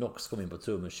Rick Knox kom in på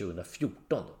trummor 2014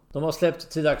 då. De har släppt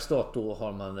till dags dato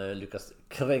har man lyckats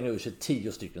kränga ur sig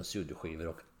 10 stycken studioskivor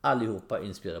och allihopa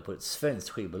inspelade på ett svenskt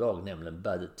skivbolag, nämligen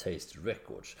Bad Taste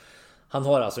Records. Han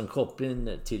har alltså en koppling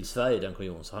till Sverige, Danko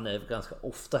Jones, så han är ganska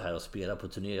ofta här och spelar på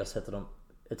turné. Jag har sett dem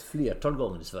ett flertal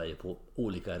gånger i Sverige på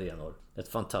olika arenor. Ett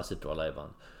fantastiskt bra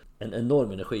liveband. En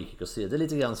enorm energikick att se. Det är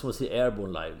lite grann som att se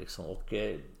Airborne live liksom. Och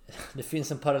det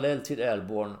finns en parallell till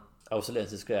Airborne,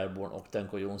 australiensiska Airborne och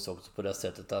Danko Jones också på det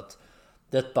sättet att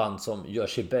det är ett band som gör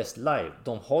sig bäst live.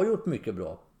 De har gjort mycket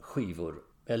bra skivor.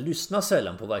 Jag lyssnar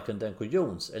sällan på varken Danko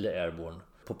Jones eller Airborne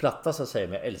på platta så att säga,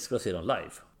 men jag älskar att se dem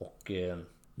live. Och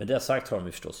med det sagt har de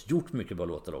ju förstås gjort mycket bra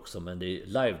låtar också, men det är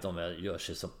live de gör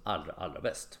sig som allra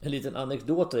bäst. En liten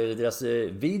anekdot är deras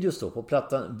videos då på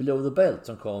plattan Below the Belt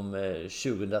som kom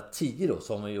 2010 då,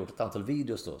 så har man gjort ett antal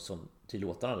videos då som till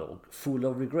låtarna då, och Full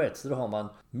of Regrets, då har man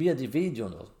med i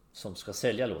videon då som ska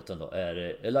sälja låten då är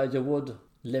Elijah Wood,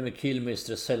 Lemmy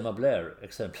Kilmister, Selma Blair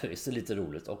exempelvis. Det är lite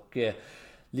roligt. Och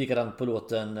likadant på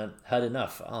låten Had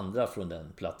Enough, andra från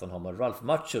den plattan, har man Ralph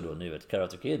Macchio då, nu vet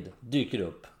Karate Kid, dyker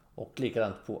upp. Och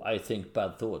likadant på I Think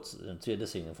Bad Thoughts, den tredje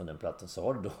singeln från den plattan, så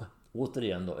har du då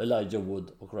återigen då Elijah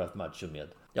Wood och Ralph Macchio med.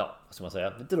 Ja, vad ska man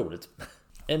säga, lite roligt.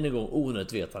 Än en gång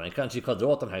onödigt vetande, kanske i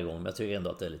kvadrat den här gången, men jag tycker ändå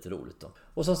att det är lite roligt då.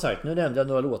 Och som sagt, nu nämnde jag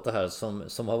några låtar här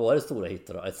som har varit stora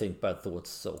hittar då. I Think Bad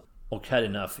Thoughts och Had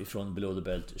Enough ifrån Below the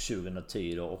Belt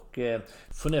 2010 då. Och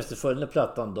från efterföljande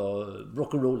plattan då,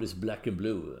 Rock'n'Roll is Black and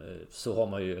Blue, så har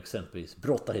man ju exempelvis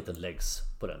brottarhitten Legs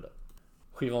på den då.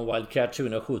 Skivan Wildcat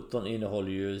 2017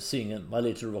 innehåller ju singeln My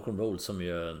Little Rock'n'Roll som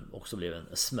ju också blev en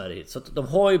smärre hit. Så att de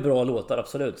har ju bra låtar,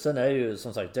 absolut. Sen är ju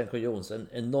som sagt Danko Jones en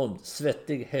enormt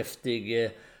svettig,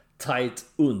 häftig, tight,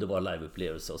 underbar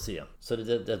liveupplevelse att se. Så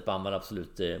det är ett band man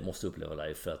absolut måste uppleva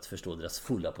live för att förstå deras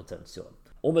fulla potential.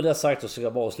 Och med det sagt så ska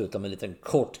jag bara avsluta med en liten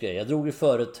kort grej. Jag drog ju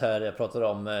förut här, jag pratade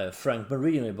om Frank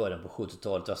Marino i början på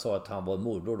 70-talet. Jag sa att han var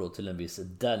morbror då till en viss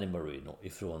Danny Marino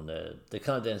ifrån det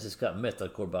kanadensiska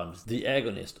metalcore-bandet The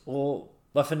Agonist. Och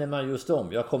varför nämner man just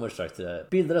dem? Jag kommer strax till det.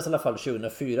 Bildades i alla fall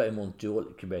 2004 i Montreal,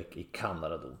 Quebec i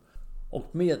Kanada då.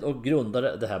 Och med och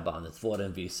grundade det här bandet var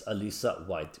en viss Alyssa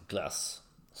White Glass,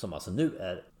 som alltså nu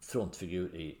är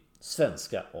frontfigur i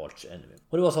svenska Arch Enemy.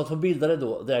 Och det var så att hon bildade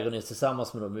då The Agonist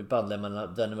tillsammans med de bandledarna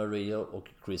Danny Mario och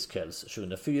Chris Kells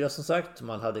 2004 som sagt.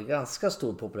 Man hade ganska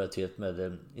stor popularitet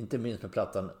med, inte minst med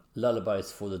plattan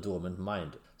Lullabies for the Dormant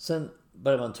Mind. Sen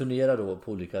började man turnera då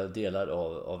på olika delar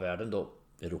av världen då,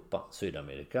 Europa,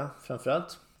 Sydamerika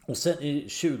framförallt. Och sen i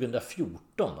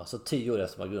 2014, alltså 10 år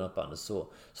efter man grundat bandet, så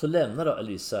lämnade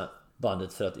Alyssa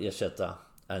bandet för att ersätta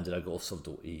Angela Gossow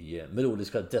då i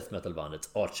melodiska death metal bandet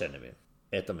Arch Enemy.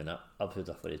 Ett av mina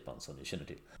absoluta favoritband som ni känner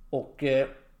till. Och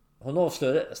hon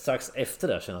avslöjade strax efter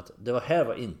det sen att det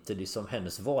var inte liksom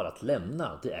hennes val att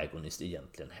lämna The Agonist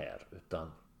egentligen här.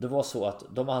 Utan det var så att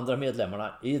de andra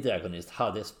medlemmarna i The Agonist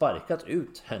hade sparkat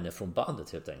ut henne från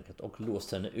bandet helt enkelt. Och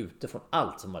låst henne ute från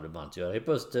allt som hade med bandet att göra. Helt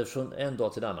plötsligt från en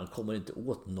dag till en annan kommer inte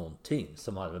åt någonting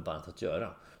som hade med bandet att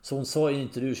göra. Så hon sa i en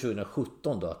intervju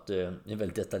 2017 då, att en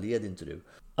väldigt detaljerad intervju,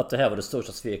 att det här var det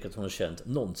största sveket hon har känt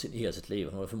någonsin i hela sitt liv.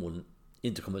 Hon har förmodligen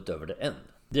inte kommit över det än.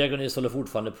 The Agonist håller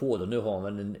fortfarande på det. Nu har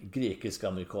man en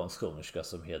grekisk-amerikansk sångerska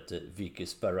som heter Vicky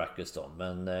Sparakis då.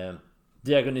 Men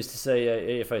The Agonist i sig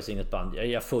är faktiskt inget band.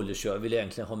 Jag följer så jag vill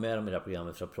egentligen ha med dem i det här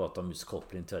programmet för att prata om just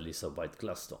koppling till Alyssa White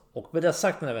Glass då. Och med det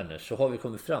sagt mina vänner så har vi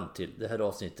kommit fram till det här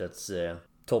avsnittets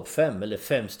topp 5 eller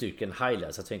 5 stycken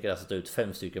highlights. Jag tänker alltså ta ut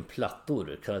 5 stycken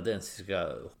plattor, kanadensiska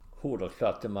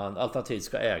hårdrocksplattor man alternativt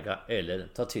ska äga eller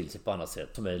ta till sig på annat sätt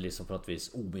som är liksom på något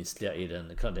vis omistliga i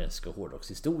den kanadensiska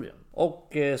hårdrockshistorien.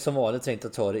 Och som vanligt tänkte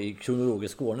jag ta det i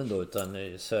kronologisk ordning då, utan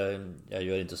så jag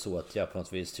gör inte så att jag på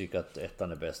något vis tycker att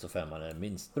ettan är bäst och femman är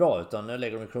minst bra, utan jag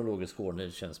lägger dem i kronologisk ordning,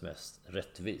 det känns mest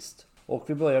rättvist. Och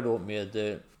vi börjar då med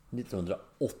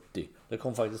 1980. Det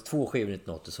kom faktiskt 2 skivor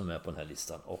 1980 som är på den här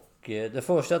listan. Och det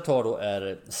första jag tar då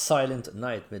är Silent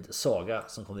Night med Saga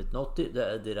som kom 1980. Det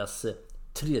är deras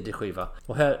 3:e skiva.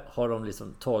 Och här har de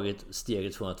liksom tagit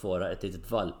steget från att vara ett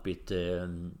litet valpigt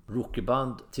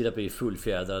rookieband till att bli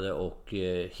fullfjädrade och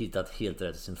hittat helt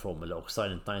rätt i sin formel. Och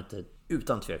Silent Night är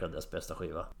utan tvekan deras bästa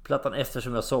skiva. Plattan efter,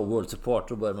 som jag sa, Worlds Apart,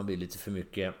 då börjar man bli lite för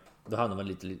mycket. Då handlar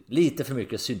man lite för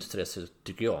mycket syntstress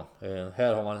tycker jag.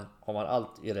 Här har man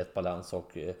allt i rätt balans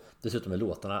och dessutom är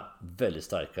låtarna väldigt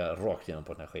starka rakt igenom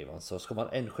på den här skivan. Så ska man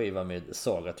en skiva med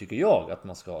Saga tycker jag att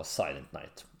man ska ha Silent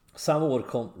Night. Samma år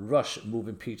kom Rush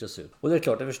Moving Pictures ut. Och det är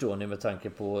klart, det förstår ni med tanke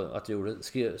på att jag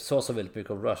sa så väldigt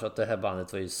mycket om Rush, att det här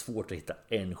bandet var ju svårt att hitta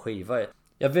en skiva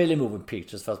Jag väljer Moving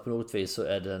Pictures för att på något vis så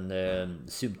är den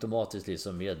symptomatisk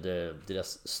liksom med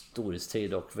deras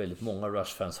storhetstid, och väldigt många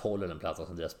Rush-fans håller den plattan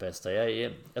som deras bästa.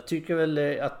 Jag tycker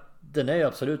väl att den är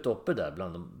absolut uppe där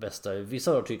bland de bästa.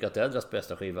 Vissa dagar tycker att det är deras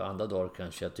bästa skiva, andra dagar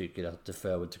kanske jag tycker att The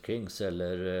Farewell to Kings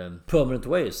eller Permanent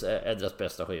Waves är deras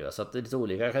bästa skiva. Så att det är lite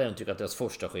olika. Jag kan även tycka att deras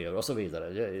första skiva och så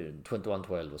vidare,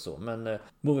 2112 och så. Men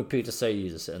Moving Pictures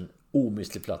är en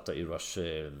omisslig platta i Rush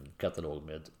katalog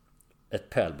med ett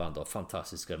pärlband av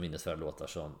fantastiska minnesvärda låtar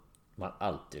som man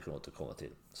alltid kan återkomma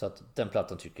till. Så att den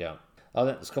plattan tycker jag,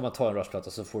 ja, ska man ta en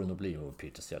Rush-platta så får det nog bli Moving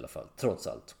Pictures i alla fall, trots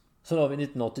allt. Sen har vi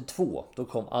 1982, då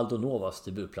kom Aldo Novas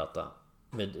debutplatta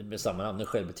med samma namn, den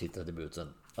självbetitlade debuten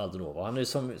Aldo Nova. Han är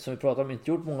som vi pratade om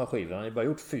inte gjort många skivor, han har bara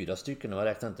gjort 4 stycken, och jag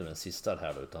räknar inte med den sista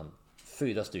här då, utan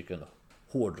 4 stycken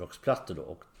hårdrocksplattor då,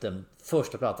 och den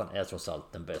första plattan är trots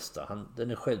allt den bästa.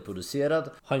 Den är självproducerad,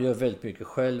 han gör väldigt mycket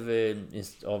själv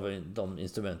av de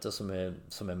instrumenten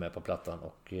som är med på plattan,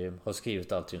 och har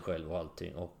skrivit allting själv och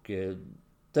allting, och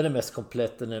den är mest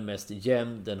komplett, den är mest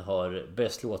jämn, den har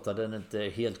bäst låtar, den är inte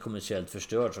helt kommersiellt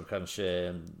förstörd som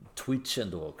kanske Twitchen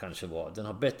då kanske var. Den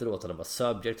har bättre låtar än vad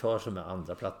Subject har som är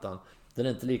andra plattan. Den är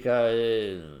inte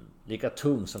lika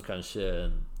tung som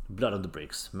kanske Blood on the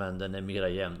Bricks, men den är mera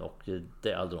jämn, och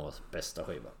det är Aldo Novas bästa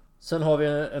skiva. Sen har vi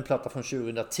en platta från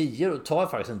 2010, och tar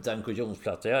faktiskt en Danko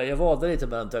Jones-platta. Jag valde lite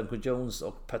mellan Danko Jones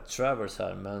och Pat Travers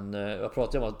här, men jag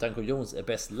pratade om att Danko Jones är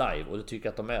bäst live, och det tycker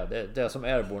jag att de är. Det är som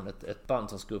Airborne, ett band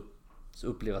som ska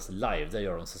upplevas live, det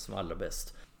gör de sig som allra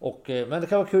bäst. Men det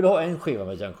kan vara kul att ha en skiva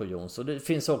med Danko Jones, och det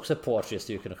finns också ett par 3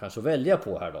 stycken att kanske välja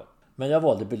på här då. Men jag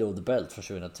valde Below the Belt från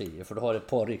 2010, för då har det ett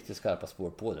par riktigt skarpa spår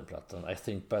på den plattan. I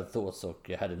Think Bad Thoughts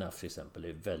och Had Enough till exempel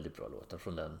är väldigt bra låtar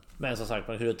från den. Men som sagt,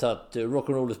 man kunde tagit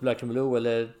Rock'n'Rollers Black and Blue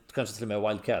eller kanske till och med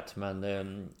Wildcat.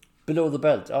 Men Below the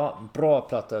Belt, ja, bra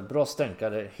platta, bra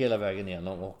stänkare hela vägen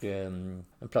igenom, och en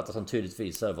platta som tydligt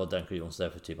visar vad Danko Jones är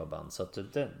för typ av band. Så att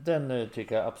den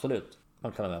tycker jag absolut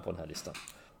man kan ha med på den här listan.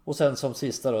 Och sen som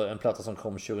sista då, en platta som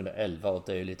kom 2011, och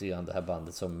det är ju lite grann det här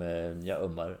bandet som jag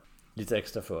ömmar lite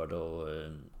extra för då.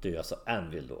 Det är alltså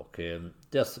Anvil då, och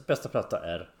deras bästa platta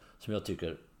är, som jag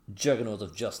tycker, Juggernaut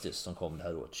of Justice, som kom det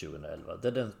här året 2011. Det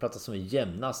är den platta som är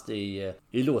jämnast i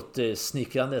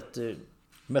låtsnickrandet.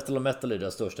 Metal of Metal är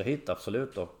deras största hit,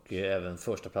 absolut, och även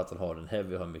första plattan har den.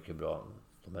 Heavy har mycket bra,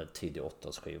 de här tidiga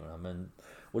 8-skivorna. Men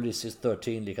Ulysses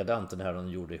 13 likadant, den här de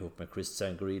gjorde ihop med Chris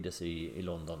Tsangarides i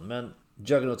London. Men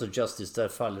Juggernaut of Justice, där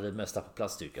faller det mesta på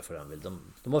plats tycker jag för Anvil.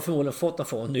 De har förmodligen fått en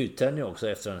form av nytändning också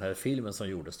efter den här filmen som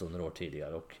gjordes då några år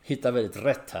tidigare, och hittar väldigt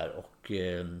rätt här, och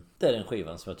det är den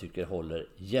skivan som jag tycker håller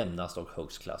jämnast och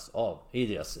högst klass av i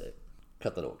deras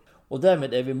katalog. Och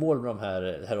därmed är vi mål med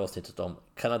det här avsnittet om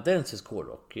kanadensisk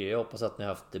hårdrock. Jag hoppas att ni har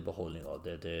haft behållning av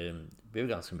det. Det blev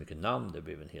ganska mycket namn, det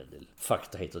blev en hel del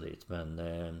fakta hit och dit, men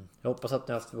jag hoppas att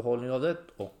ni har haft behållning av det,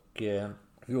 och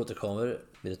vi återkommer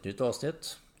med ett nytt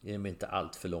avsnitt inom inte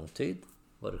allt för lång tid.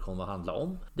 Vad det kommer att handla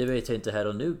om, det vet jag inte här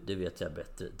och nu, det vet jag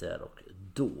bättre där och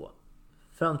då.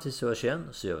 Fram tills vi hörs igen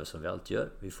så gör vi som vi alltid gör.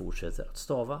 Vi fortsätter att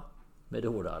stava med det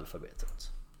hårda alfabetet.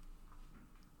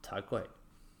 Tack och hej.